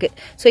ரேஞ்ச்ல இருக்கு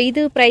சோ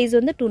இது பிரைஸ்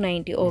வந்து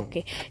 290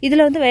 ஓகே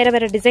இதுல வந்து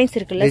வேற டிசைன்ஸ்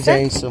இருக்குல்ல சார்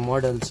டிசைன்ஸ்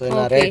மாடல்ஸ்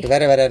எல்லாம் ரேட்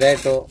வேற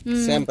ரேட்டோ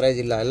சேம் பிரைஸ்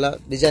இல்ல எல்லாம்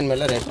டிசைன்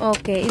மேல ரேட்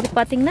ஓகே இது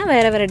பாத்தீங்கன்னா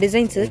வேற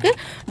டிசைன்ஸ் இருக்கு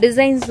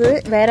டிசைன்ஸ்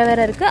வேற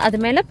இருக்கு அது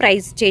மேல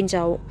பிரைஸ் சேஞ்ச்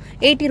ஆகும்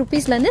 80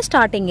 ரூபீஸ்ல இருந்து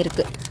ஸ்டார்டிங்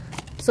இருக்கு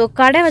சோ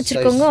கடை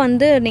வச்சிருக்கவங்க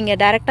வந்து நீங்க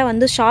டைரக்டா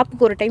வந்து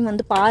ஷாப்புக்கு ஒரு டைம்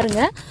வந்து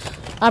பாருங்க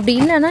அப்படி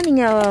இல்லனா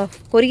நீங்க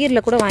கொரியர்ல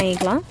கூட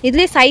வாங்கிக்கலாம்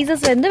இதுலயே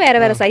சைஸஸ் வந்து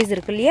வேற சைஸ்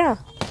இருக்கு இல்லையா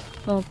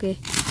ஓகே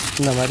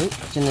இந்த மாதிரி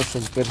சின்ன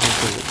சைஸ் பெரிய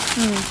size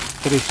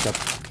 3 step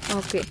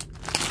okay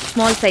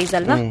small size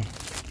halwa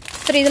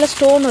சரி இதுல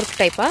ஸ்டோன் ஒர்க்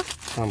டைப்பா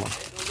ஆமா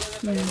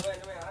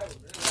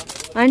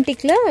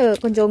ஆன்டிக்ல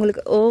கொஞ்சம்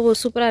உங்களுக்கு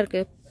சூப்பரா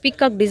இருக்கு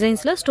பீகாக்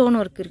டிசைன்ஸ்ல ஸ்டோன்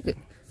ஒர்க் இருக்கு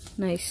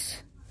நைஸ்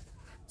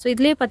சோ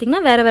இதுலயே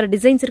பாத்தீங்கன்னா வேற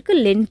டிசைன்ஸ் இருக்கு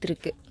லெந்த்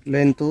இருக்கு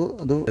லெந்த்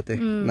அது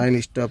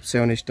 9 ஸ்டெப்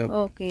 7 ஸ்டெப்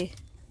ஓகே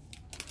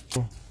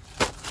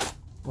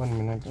 1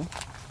 ಮಿನಿಟ್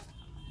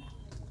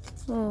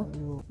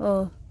ಓ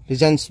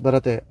ಡಿಸೈನ್ಸ್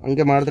ಬರುತ್ತೆ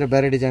ಹಂಗೆ ಮಾಡಿದ್ರೆ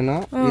ಬೇರೆ ಡಿಸೈನ್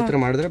ಈ ತರ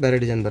ಮಾಡಿದ್ರೆ ಬೇರೆ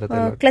ಡಿಸೈನ್ ಬರುತ್ತೆ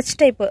ಕ್ಲಚ್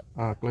ಟೈಪ್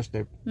ಕ್ಲಚ್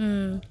ಟೈಪ್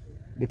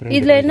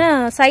இதுல என்ன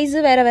சைஸ்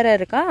வேற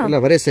இருக்கா இல்ல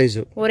ஒரே size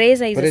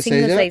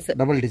single size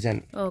double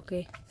design okay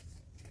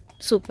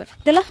super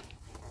இதெல்லாம்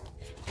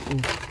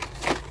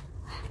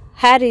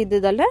ஹேர்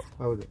இதுதல்ல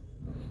ಹೌದು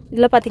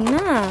இதுல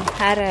பாத்தீங்கன்னா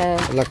ஹேர்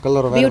எல்லா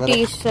கலர்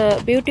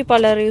பியூட்டி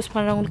பார்லர் யூஸ்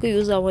பண்றவங்களுக்கு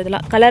யூஸ் ஆகும்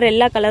இதெல்லாம் கலர்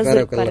எல்லா கலர்ஸ்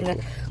இருக்கு பாருங்க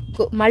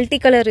மல்டி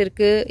கலர்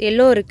இருக்கு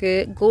yellow இருக்கு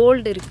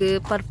கோல்ட் இருக்கு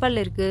பர்பிள்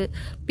இருக்கு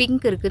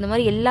பிங்க் இருக்கு இந்த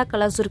மாதிரி எல்லா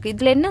கலர்ஸ் இருக்கு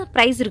இதுல என்ன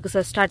பிரைஸ் இருக்கு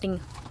சார் ஸ்டார்டிங்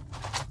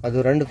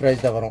அது ரெண்டு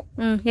பிரைஸ் தான் வரும்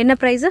என்ன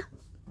பிரைஸ்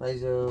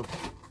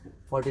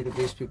 40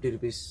 rupees 50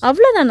 rupees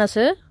அவ்வளவுதானா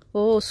சார்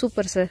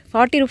சூப்பர் சார்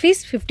 40 rupees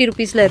 50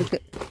 rupeesல இருக்கு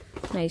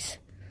நைஸ்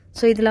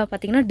சோ இதெல்லாம்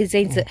பாத்தீங்கன்னா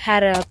டிசைன்ஸ்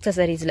ஹேர்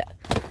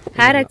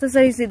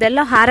அக்சஸரீஸ்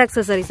இதெல்லாம் ஹேர்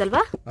அக்சஸரீஸ்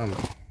அல்வா ஆமா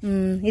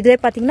இதுவே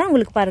பாத்தீங்கன்னா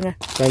உங்களுக்கு பாருங்க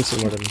ஃபேன்சி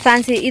மாடல்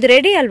ஃபேன்சி இது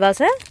ரெடி அல்வா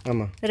சார்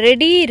ஆமா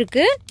ரெடி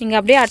இருக்கு நீங்க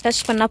அப்படியே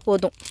அட்டாச் பண்ணா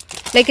போதும்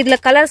லைக் இதுல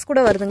கலர்ஸ்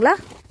கூட வருதுங்களா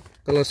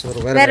கலர்ஸ்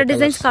வரும் வேற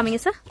டிசைன்ஸ் காமிங்க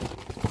சார்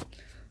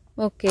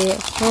ஓகே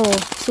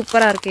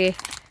சூப்பரா இருக்கு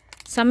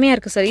செம்மையா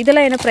இருக்கு சார்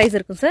இதெல்லாம் என்ன பிரைஸ்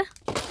இருக்கு சார்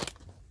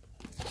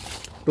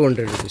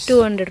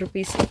 200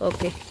 rupees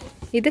ஓகே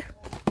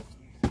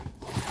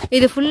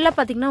இது ஃபுல்லா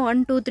பாத்தீங்கன்னா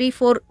 1 2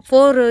 3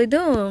 4 இது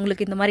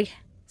உங்களுக்கு இந்த மாதிரி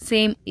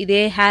சேம்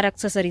இதே ஹேர்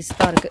அக்சஸரீஸ்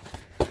தான் இருக்கு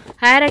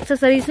ஹேர்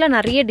அக்சஸரீஸ்ல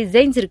நிறைய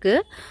டிசைன்ஸ் இருக்கு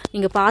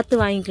நீங்க பார்த்து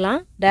வாங்கிக்கலாம்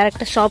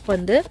டைரக்டா ஷாப்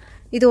வந்து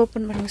இது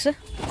ஓபன் பண்ணுங்க சார்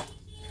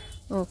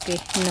ஓகே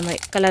இந்த மாதிரி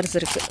கலர்ஸ்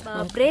இருக்கு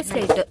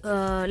பிரேஸ்லெட்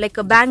லைக்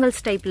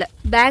பேங்கிள்ஸ்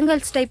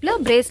டைப்ல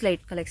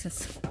பிரேஸ்லெட்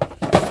கலெக்ஷன்ஸ்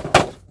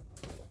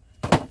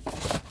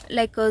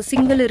லைக்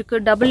சிங்கிள் இருக்கு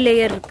டபுள்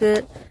லேயர் இருக்கு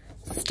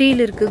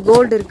ஸ்டீல் இருக்கு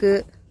கோல்டு இருக்கு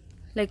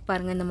லைக்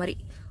பாருங்க இந்த மாதிரி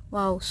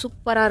வாவ்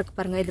சூப்பரா இருக்கு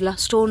பாருங்க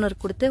இதெல்லாம் ஸ்டோன்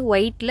ஒர்க் கொடுத்து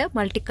ஒயிட்ல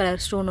மல்டி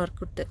கலர் ஸ்டோன் ஒர்க்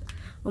கொடுத்து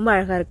ரொம்ப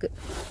அழகா இருக்கு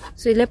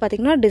ஸோ இதுல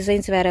பாத்தீங்கன்னா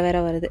டிசைன்ஸ் வேற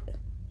வருது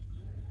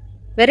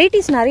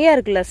வெரைட்டிஸ் நிறைய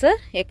இருக்குல்ல சார்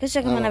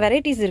எக்கச்சக்கமான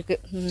வெரைட்டிஸ் இருக்கு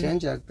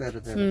சேஞ்ச் ஆகுதா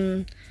இருக்கு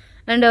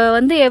அண்ட்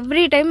வந்து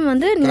எவ்ரி டைம்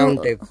வந்து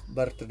கிரவுண்ட் டைப்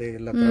பர்த்டே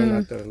இல்ல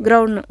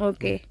ground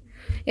okay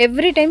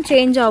every time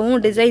change ஆகும்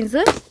டிசைன்ஸ்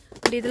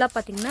இதெல்லாம்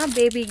பாத்தீங்கன்னா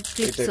பேபி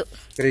கிளிப்ஸ்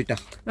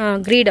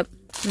கிரீடம்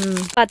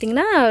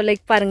பாத்தீங்கன்னா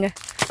லைக் பாருங்க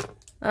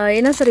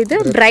என்ன சார் இது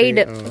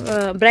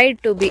பிரைட்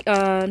டு பி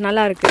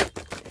நல்லா இருக்கு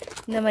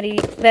இந்த மாதிரி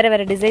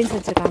வேற டிசைன்ஸ்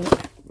வச்சிருக்காங்க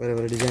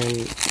வேற டிசைன்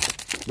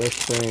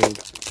பெஸ்ட் ஃப்ரெண்ட்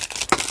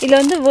இதுல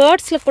வந்து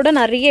வேர்ட்ஸ்ல கூட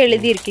நிறைய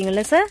எழுதி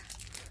இருக்கீங்கல்ல sir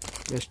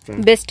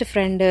best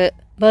friend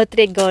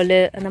birthday girl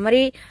அந்த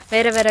மாதிரி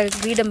வேற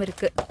கிரீடம்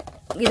இருக்கு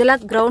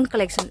இதெல்லாம் கிரவுண்ட்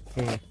கலெக்ஷன்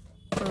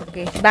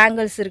ஓகே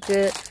பேங்கிள்ஸ் இருக்கு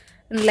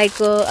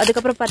லைக்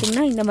அதுக்கப்புறம்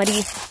பாத்தீங்கன்னா இந்த மாதிரி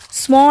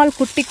ஸ்மால்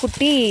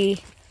குட்டி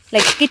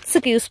லைக்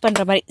கிட்ஸுக்கு யூஸ்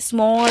பண்ற மாதிரி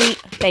ஸ்மால்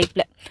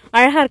டைப்ல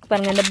அழகா இருக்கு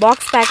பாருங்க இந்த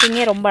பாக்ஸ்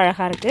பேக்கிங்கே ரொம்ப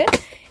அழகா இருக்கு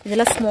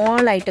இதெல்லாம்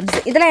ஸ்மால் ஐட்டம்ஸ்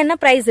இதெல்லாம் என்ன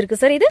பிரைஸ்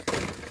இருக்கு சார்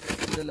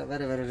இதெல்லாம்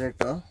வேற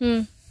ரேட்டா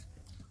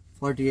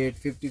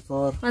 48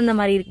 54 அந்த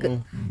மாதிரி இருக்கு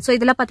சோ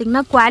இதெல்லாம்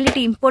பாத்தீங்கன்னா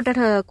குவாலிட்டி இம்போர்ட்டட்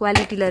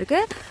குவாலிட்டில இருக்கு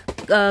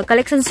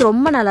கலெக்ஷன்ஸ்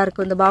ரொம்ப நல்லா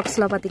இருக்கு இந்த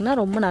பாக்ஸ்லாம் பாத்தீங்கன்னா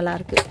ரொம்ப நல்லா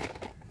இருக்கு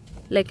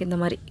லைக் இந்த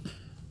மாதிரி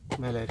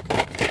மேல இருக்கு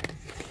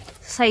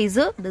சைஸ்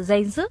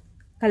டிசைன்ஸ்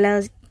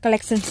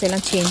கலெக்ஷன்ஸ்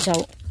எல்லாம் சேஞ்ச்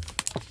ஆகும்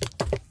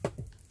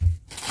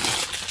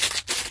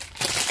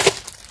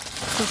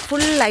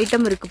ஃபுல்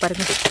ஐட்டம் இருக்கு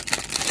பாருங்க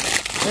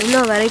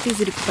எவ்வளோ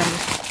வெரைட்டிஸ் இருக்கு பாருங்க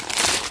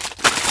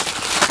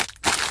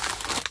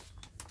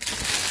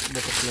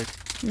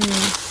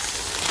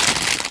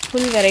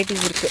ஃபுல்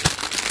வெரைட்டிஸ் இருக்கு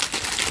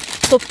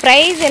ஸோ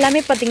ப்ரைஸ்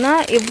எல்லாமே பார்த்தீங்கன்னா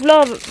எவ்வளோ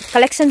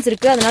கலெக்ஷன்ஸ்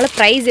இருக்குது, அதனால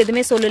ப்ரைஸ்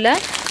எதுவுமே சொல்லலை.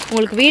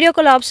 உங்களுக்கு வீடியோ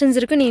கால் ஆப்ஷன்ஸ்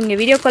இருக்குது, நீங்கள்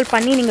வீடியோ கால்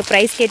பண்ணி நீங்கள்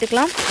ப்ரைஸ்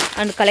கேட்டுக்கலாம்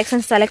அண்ட்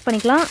கலெக்ஷன்ஸ் செலக்ட்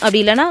பண்ணிக்கலாம். அப்படி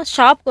இல்லைனா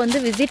ஷாப்க்கு வந்து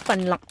விசிட்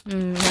பண்ணலாம்.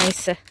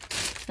 நைஸ் சார்,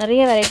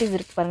 நிறைய வெரைட்டிஸ்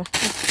இருக்குது பாருங்கள்.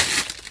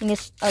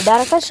 நீங்கள்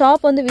டேரெக்டாக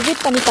ஷாப் வந்து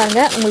விசிட் பண்ணி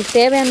பாருங்கள், உங்களுக்கு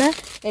தேவையான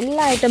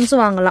எல்லா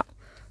ஐட்டம்ஸும் வாங்கலாம்.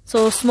 ஸோ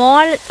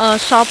ஸ்மால்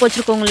ஷாப்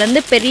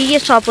வச்சுருக்கவங்கலேருந்து பெரிய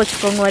ஷாப்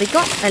வச்சுருக்கவங்க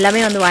வரைக்கும்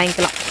எல்லாமே வந்து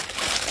வாங்கிக்கலாம்.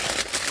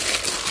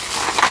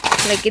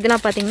 லைக்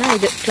இதெல்லாம் பார்த்தீங்கன்னா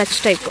இது கிளச்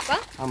டைப்புப்பா.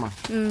 ஆமாம்.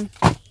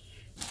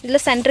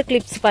 இதில் சென்டர்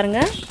கிளிப்ஸ்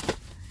பாருங்கள்,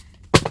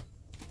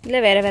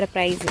 இதில் வேறு வேறு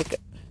ப்ரைஸ்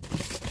இருக்குது.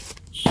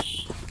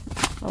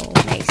 ஓ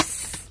நைஸ்.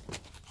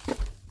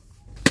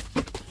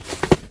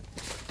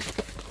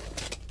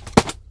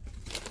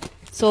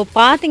 ஸோ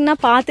பார்த்தீங்கன்னா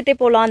பார்த்துட்டே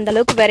போகலாம்,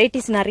 அந்தளவுக்கு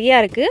வெரைட்டிஸ் நிறையா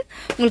இருக்குது.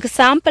 உங்களுக்கு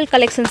சாம்பிள்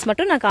கலெக்ஷன்ஸ்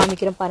மட்டும் நான்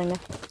காமிக்கிறேன்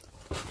பாருங்கள்.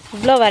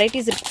 இவ்வளோ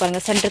வெரைட்டிஸ் இருக்குது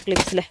பாருங்கள் சென்டர்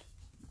கிளிப்ஸில்.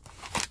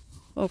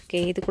 ஓகே,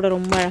 இது கூட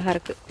ரொம்ப அழகாக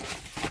இருக்குது.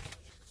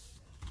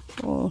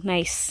 ஓ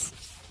நைஸ்.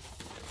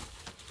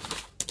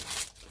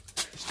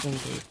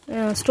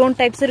 ஸ்டோன்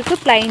டைப்ஸும்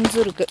இருக்குது,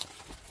 பிளைன்ஸும் இருக்குது.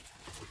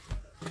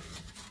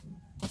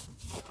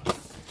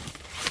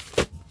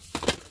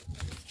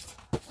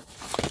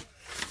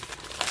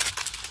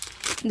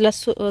 இதில்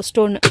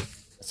ஸ்டோனு.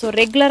 ஸோ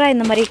ரெகுலராக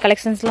இந்த மாதிரி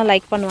கலெக்ஷன்ஸ்லாம்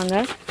லைக் பண்ணுவாங்க.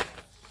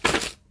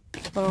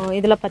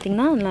 இதில்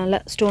பார்த்தீங்கன்னா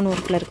நல்ல ஸ்டோன்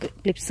ஒர்க்கில் இருக்குது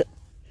கிளிப்ஸு.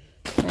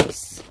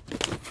 நைஸ்.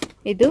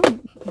 இது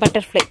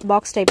பட்டர்ஃப்ளை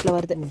பாக்ஸ் டைப்பில்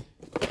வருது.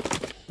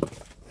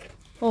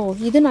 ஓ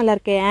இது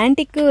நல்லாயிருக்கு,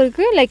 ஆன்டிக்கும்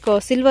இருக்குது, லைக்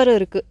சில்வரும்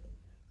இருக்குது.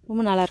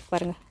 ரொம்ப நல்லாயிருக்கு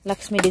பாருங்கள்,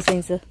 லக்ஷ்மி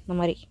டிசைன்ஸு இந்த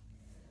மாதிரி.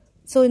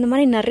 ஸோ இந்த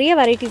மாதிரி நிறைய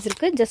வெரைட்டிஸ்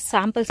இருக்குது. ஜஸ்ட்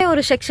சாம்பிள்ஸ்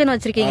ஒரு செக்ஷன்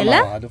வச்சுருக்கீங்கல்ல?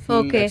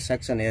 ஓகே,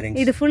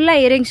 இது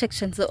ஃபுல்லாக இயரிங்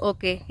செக்ஷன்ஸ்.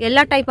 ஓகே,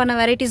 எல்லா டைப்பான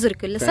வெரைட்டிஸ்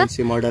இருக்குது இல்லை சார்?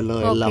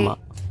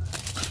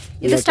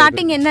 இது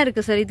ஸ்டார்டிங் என்ன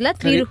இருக்குது சார்? இதில்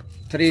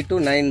 3 to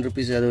 9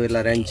 rupees அது இல்ல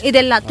ரேஞ்ச்.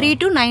 இதெல்லாம் 3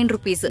 to 9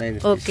 rupees.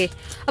 ஓகே,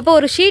 அப்போ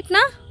ஒரு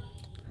ஷீட்னா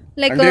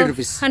லைக்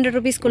 100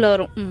 rupeesக்குள்ள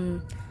வரும்.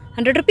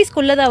 100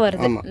 rupeesக்குள்ள தான்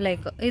வருது.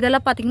 லைக்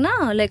இதெல்லாம் பாத்தீங்கன்னா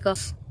லைக்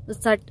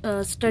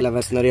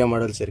நிறைய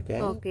மாடல்ஸ் இருக்கு.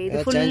 ஓகே,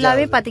 இது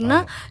ஃபுல்லாவே பாத்தீங்கன்னா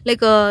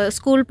லைக்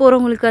ஸ்கூல்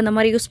போறவங்களுக்கு அந்த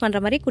மாதிரி யூஸ் பண்ற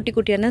மாதிரி குட்டி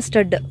குட்டியான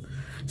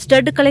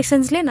ஸ்டட்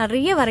கலெக்ஷன்ஸ்லயே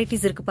நிறைய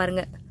வெரைட்டிஸ் இருக்கு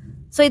பாருங்க.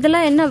 சோ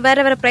இதெல்லாம் என்ன வேற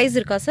வேற பிரைஸ்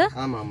இருக்கா சார்?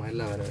 ஆமா ஆமா,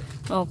 எல்லாம் வேற.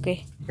 ஓகே,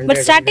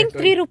 பட் ஸ்டார்டிங்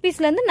 3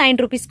 rupeesல இருந்து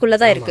 9 rupeesக்குள்ள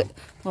தான் இருக்கு.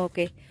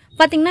 ஓகே,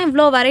 பாத்தீங்கன்னா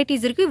இவ்ளோ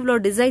வெரைட்டிஸ் இருக்கு, இவ்ளோ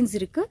டிசைன்ஸ்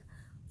இருக்கு.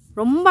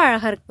 ரொம்ப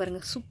அழகா இருக்கு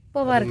பாருங்க,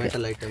 சூப்பரா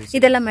இருக்கு.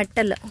 இதெல்லாம்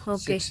metal.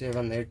 Okay,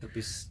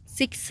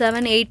 6,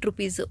 7, 8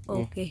 rupees.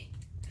 Okay,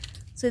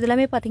 so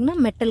இதெல்லாமே பார்த்தீங்கன்னா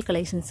மெட்டல்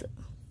கலெக்ஷன்ஸ்.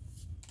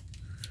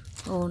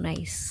 ஓ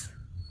நைஸ்,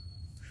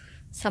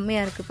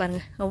 செம்மையாக இருக்குது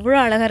பாருங்கள், அவ்வளோ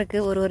அழகாக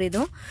இருக்குது ஒரு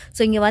இதுவும்.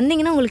 ஸோ இங்கே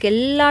வந்தீங்கன்னா உங்களுக்கு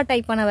எல்லா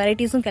டைப்பான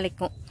வெரைட்டிஸும்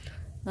கிடைக்கும்.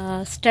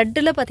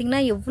 ஸ்டட்டில் பார்த்தீங்கன்னா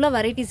எவ்வளோ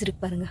வெரைட்டிஸ்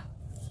இருக்குது பாருங்கள்,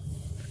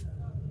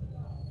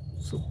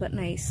 சூப்பர்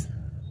நைஸ்.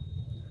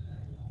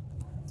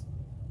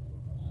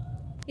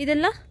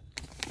 இதெல்லாம்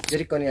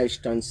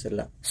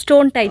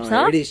ஸ்டோன்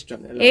டைப்ஸா?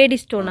 ஏடி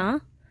ஸ்டோனா?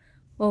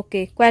 ஓகே,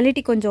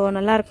 குவாலிட்டி கொஞ்சம்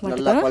நல்லா இருக்கு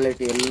நல்ல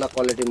குவாலிட்டி, எல்லா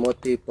குவாலிட்டி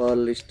மோத்தி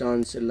pearl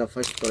ஸ்டோன்ஸ் எல்லாம்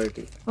ஃபர்ஸ்ட்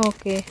குவாலிட்டி.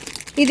 ஓகே,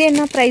 இது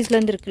என்ன பிரைஸ்ல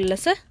இருந்து இருக்குல்ல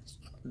சார்?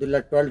 இதுல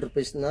 12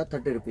 rupeesனா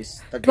 30 rupees.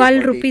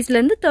 12 rupeesல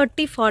இருந்து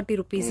 30, 40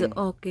 rupees.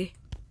 ஓகே,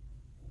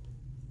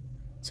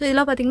 ஸோ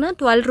இதெல்லாம் பார்த்தீங்கன்னா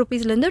 12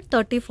 rupeesல இருந்து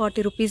 30,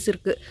 40 rupees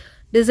இருக்கு.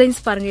 டிசைன்ஸ்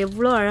பாருங்க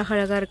எவ்வளோ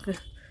அழகழகா இருக்கு.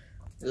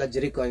 எல்லாம்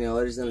ஜெரிகான்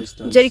original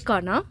stone.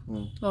 ஜெரிகானா?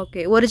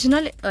 Okay,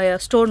 original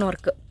stone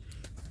work.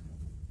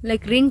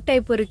 Like ring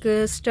type இருக்கு,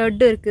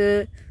 ஸ்டட் இருக்கு,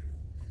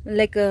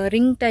 லைக்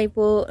ரிங்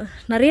டைப்போ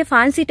நிறைய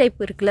ஃபேன்சி டைப்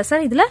இருக்குல்ல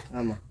சார்? இதில்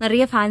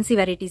நிறைய ஃபேன்சி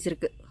வெரைட்டிஸ்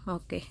இருக்கு.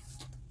 ஓகே,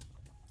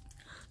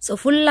 ஸோ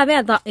ஃபுல்லாகவே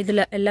அதான்,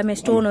 இதில் எல்லாமே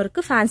stone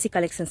work, fancy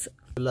collections.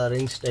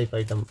 Rings type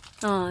item.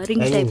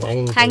 Ring type,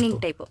 hanging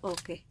type.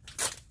 Okay,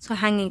 so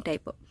hanging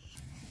type.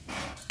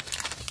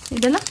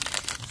 இதெல்லாம்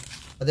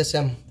அதே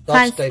சேம்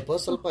டாப் டைப்,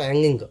 ಸ್ವಲ್ಪ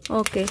ஹேங்கிங்.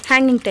 Okay,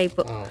 hanging type.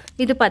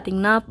 இது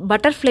பார்த்தீங்கன்னா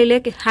பட்டர்ஃப்ளைலே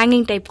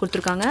ஹேங்கிங் டைப்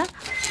கொடுத்துருக்காங்க.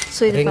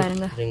 ஸோ இது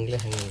பாருங்க, ரிங்ல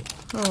ஹேங்கிங்.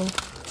 ஓ,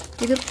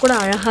 இது கூட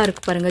அழகாக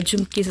இருக்குது பாருங்கள்,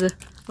 ஜும்கிஸ்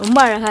ரொம்ப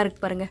அழகாக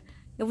இருக்குது பாருங்கள்,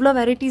 எவ்வளோ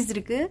வெரைட்டிஸ்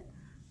இருக்குது.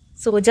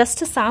 ஸோ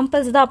ஜஸ்ட்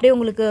சாம்பிள்ஸ் தான் அப்படியே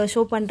உங்களுக்கு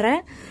ஷோ பண்ணுறேன்.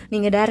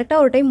 நீங்கள்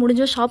டேரெக்டாக ஒரு டைம்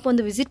முடிஞ்ச ஷாப்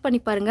வந்து விசிட்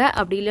பண்ணி பாருங்கள்.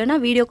 அப்படி இல்லைன்னா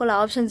வீடியோ கால்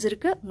ஆப்ஷன்ஸ்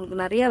இருக்குது, உங்களுக்கு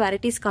நிறைய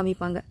வெரைட்டிஸ்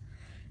காமிப்பாங்க.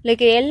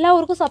 லைக் எல்லா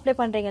ஊருக்கும் சப்ளை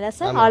பண்ணுறீங்களா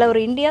sir? All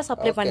over India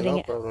supply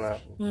பண்ணுறீங்க.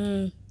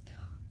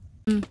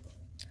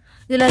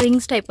 இதெல்லாம்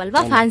rings type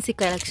halwa? Fancy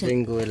collection.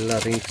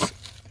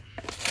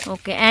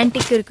 Okay,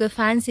 antique இருக்குது,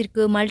 ஃபேன்சி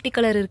இருக்குது, மல்டி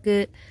கலர்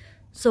இருக்குது.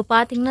 ஸோ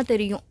பார்த்தீங்கன்னா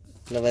தெரியும்,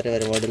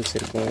 வேற மாடல்ஸ்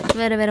இருக்கு,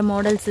 வேற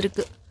மாடல்ஸ்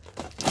இருக்கு.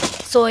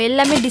 சோ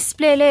எல்லாமே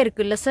டிஸ்ப்ளேல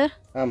இருக்குல்ல சார்?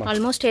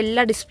 ஆல்மோஸ்ட்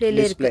எல்லா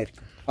டிஸ்ப்ளேல இருக்கு.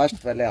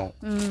 ஃபாஸ்ட் வேலை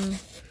ஆகும்.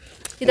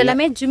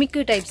 இதெல்லாமே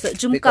ஜுமிக்கு டைப்ஸ்,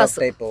 ஜும்காஸ்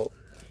டைப்.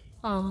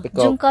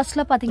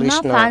 ஜும்காஸ்ல பாத்தீங்கன்னா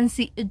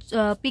ஃபேன்சி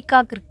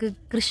பீகாக் இருக்கு,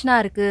 கிருஷ்ணா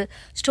இருக்கு,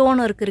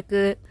 ஸ்டோன் ஒர்க்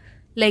இருக்கு,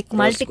 லைக்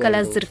மல்டி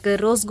கலர்ஸ் இருக்கு,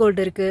 ரோஸ்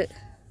கோல்ட் இருக்கு.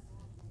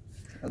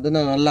 அதுனா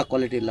நல்ல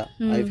குவாலிட்டி இல்ல,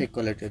 ஹை ஃபேக்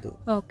குவாலிட்டி அது.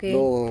 ஓகே,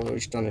 லோ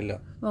ஸ்டோன் இல்ல.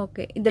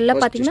 ஓகே, இதெல்லாம்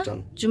பாத்தீங்கன்னா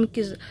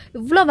ஜுமிக்கிஸ்.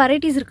 இவ்ளோ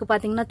வெரைட்டிஸ் இருக்கு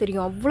பாத்தீங்கன்னா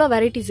தெரியும், அவ்ளோ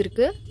வெரைட்டிஸ்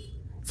இருக்கு.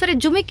 சரி,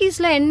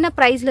 ஜுமிக்கிஸ்ல என்ன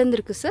பிரைஸ்ல இருந்து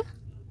இருக்கு சார்?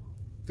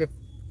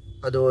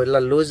 அது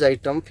எல்லாம் loose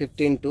item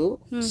 15 to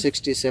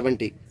 60,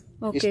 70.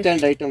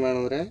 Stand item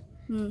வேணும்ங்கற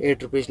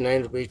 8 rupees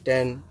 9 rupees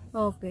 10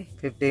 okay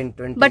 15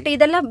 20 but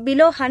இதெல்லாம்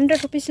below 100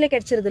 rupees ல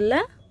கிடைச்சிருது இல்ல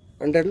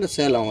 100 ல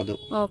சேல் ஆகுது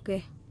okay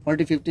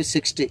 40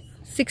 50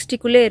 60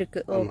 குள்ளே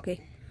இருக்கு okay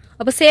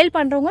அப்ப சேல்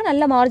பண்றவங்க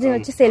நல்ல மார்ஜின்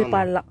வச்சு சேல்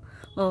பண்ணலாம்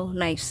ஓ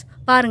நைஸ்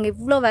பாருங்க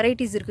இவ்ளோ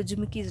வெரைட்டிஸ் இருக்கு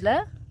ஜிமிக்கீஸ்ல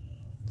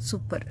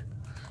சூப்பர்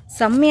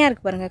செம்மையா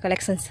இருக்கு பாருங்க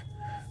கலெக்ஷன்ஸ்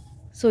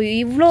சோ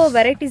இவ்ளோ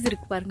வெரைட்டிஸ்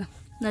இருக்கு பாருங்க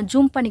நான்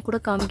ஜூம் பண்ணி கூட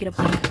காமிக்கிறேன்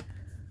பாருங்க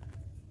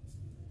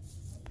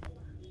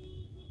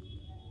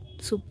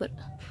சூப்பர்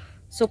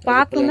சோ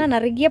பார்க்கணும்னா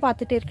நிறைய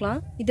பார்த்துட்டே இருக்கலாம்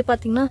இது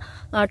பாத்தீங்கன்னா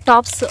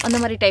டாப்ஸ் அந்த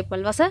மாதிரி டைப்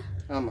அல்வா சார்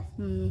ஆமா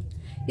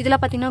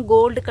இதெல்லாம் பாத்தீங்கன்னா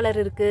கோல்ட் கலர்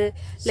இருக்கு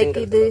லைக்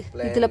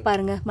இதுல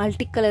பாருங்க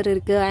மல்டி கலர்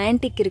இருக்கு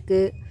ஆன்டிக்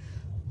இருக்கு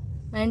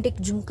ஆன்டிக்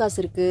ஜும்காஸ்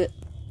இருக்கு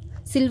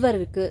சில்வர்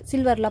இருக்கு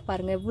சில்வர்லாம்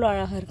பாருங்க எவ்வளவு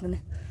அழகா இருக்குன்னு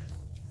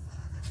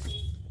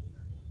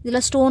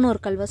இதெல்லாம் ஸ்டோன்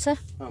ஒர்க் அல்வா சார்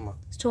ஆமா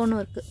ஸ்டோன்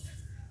ஒர்க்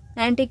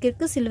ஆன்டிக்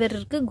இருக்கு சில்வர்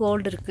இருக்கு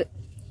கோல்ட் இருக்கு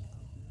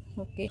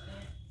ஓகே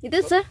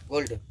இது சார்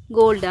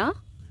கோல்டா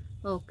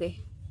okay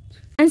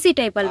fancy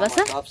type halwa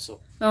sir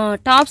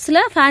டாப்ஸ்ல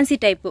fancy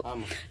type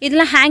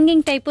இதெல்லாம்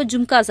hanging type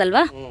jhumkas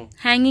halwa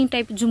hanging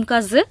type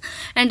jhumkas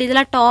and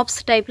இதெல்லாம் டாப்ஸ்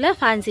டைப்ல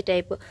ஃபேன்சி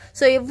டைப்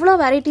ஸோ எவ்வளோ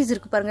வெரைட்டிஸ்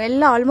இருக்கு பாருங்க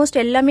எல்லாம் ஆல்மோஸ்ட்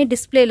எல்லாமே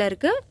டிஸ்பிளேல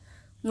இருக்கு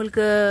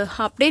உங்களுக்கு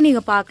அப்படியே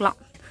நீங்க பார்க்கலாம்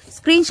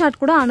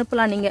ஸ்கிரீன்ஷாட் கூட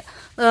அனுப்பலாம் நீங்க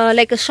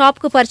லைக்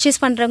ஷாப்க்கு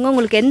பர்ச்சேஸ் பண்றவங்க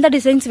உங்களுக்கு எந்த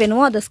டிசைன்ஸ்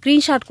வேணுமோ அதை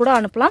ஸ்கிரீன்ஷாட் கூட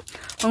அனுப்பலாம்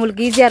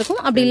உங்களுக்கு ஈஸியா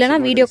இருக்கும் அப்படி இல்லைன்னா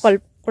வீடியோ கால்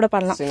கூட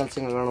பண்ணலாம்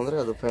சிங்கிள் வேணும்ங்கற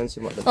அது ஃபேன்சி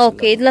மாடல்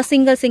ஓகே இதெல்லாம்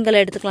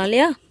சிங்கிள் எடுத்துக்கலாம்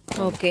இல்லையா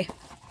ஓகே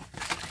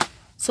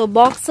சோ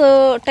பாக்ஸ்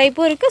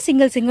டைப்பும் இருக்கு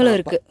சிங்கிளும்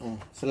இருக்கு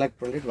செலக்ட்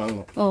பண்ணிட்டு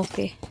வாங்குங்க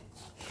ஓகே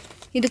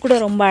இது கூட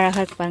ரொம்ப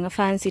அழகா இருக்கு பாருங்க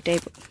ஃபேன்சி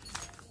டைப்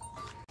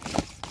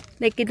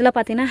லைக் இதெல்லாம்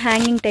பாத்தீங்கன்னா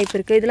ஹேங்கிங் டைப்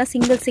இருக்கு இதெல்லாம்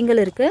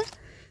சிங்கிள் இருக்கு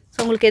சோ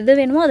உங்களுக்கு எது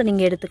வேணுமோ அதை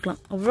நீங்க எடுத்துக்கலாம்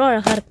அவ்வளோ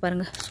அழகா இருக்கு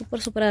பாருங்க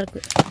சூப்பரா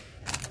இருக்கு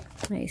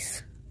நைஸ்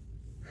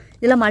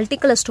இதெல்லாம் multi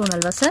colour stone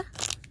halwa sir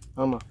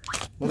ஆமா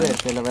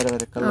நிறைய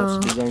வேற கலர்ஸ்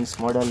டிசைன்ஸ்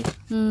மாடல்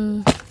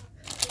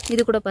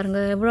இது கூட பாருங்க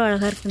எவ்வளவு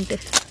அழகா இருக்குன்னு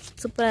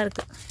சூப்பரா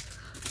இருக்கு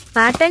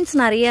பேட்டர்ன்ஸ்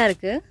நிறைய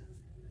இருக்கு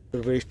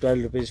rupees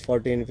 12 rupees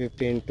 14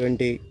 15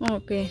 20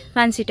 okay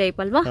fancy type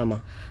halwa ஆமா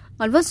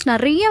ஆல்மோஸ்ட்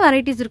நிறைய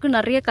வெரைட்டிஸ் இருக்கு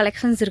நிறைய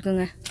கலெக்ஷன்ஸ்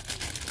இருக்குங்க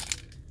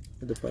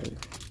இது பாருங்க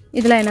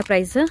இதெல்லாம் என்ன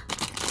price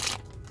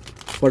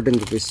 14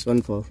 rupees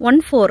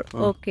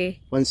 14 okay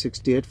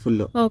 168 full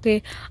okay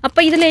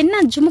அப்ப இதுல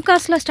என்ன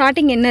ஜும்காஸ்ல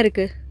ஸ்டார்டிங் என்ன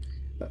இருக்கு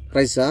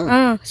பிரைஸா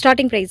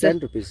ஸ்டார்டிங் பிரைஸ்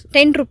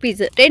 10 rupees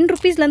 10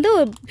 rupeesல இருந்து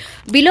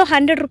below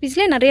 100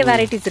 rupeesல நிறைய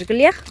வெரைட்டிஸ் இருக்கு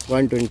இல்லையா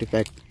 120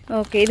 pack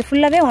ஓகே இது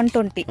ஃபுல்லாவே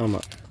 120 ஆமா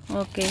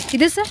ஓகே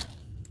இது சார்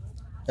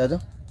அது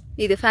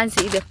இது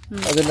ஃபேன்சி இது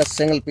அதுல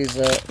single piece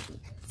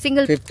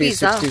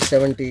 60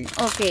 70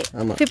 okay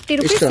 50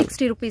 rupees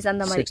 60 rupees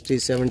அந்த மாதிரி 60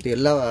 70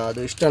 எல்லாம்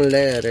அது இஷ்டம்ல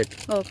ரேட்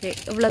ஓகே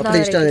இவ்வளவுதான்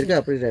இஷ்டம் இருக்கு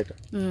அப்படி ரேட்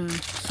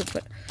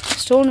சூப்பர்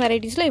ஸ்டோன்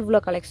வெரைட்டிஸ்ல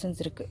இவ்ளோ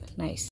கலெக்ஷன்ஸ் இருக்கு நைஸ்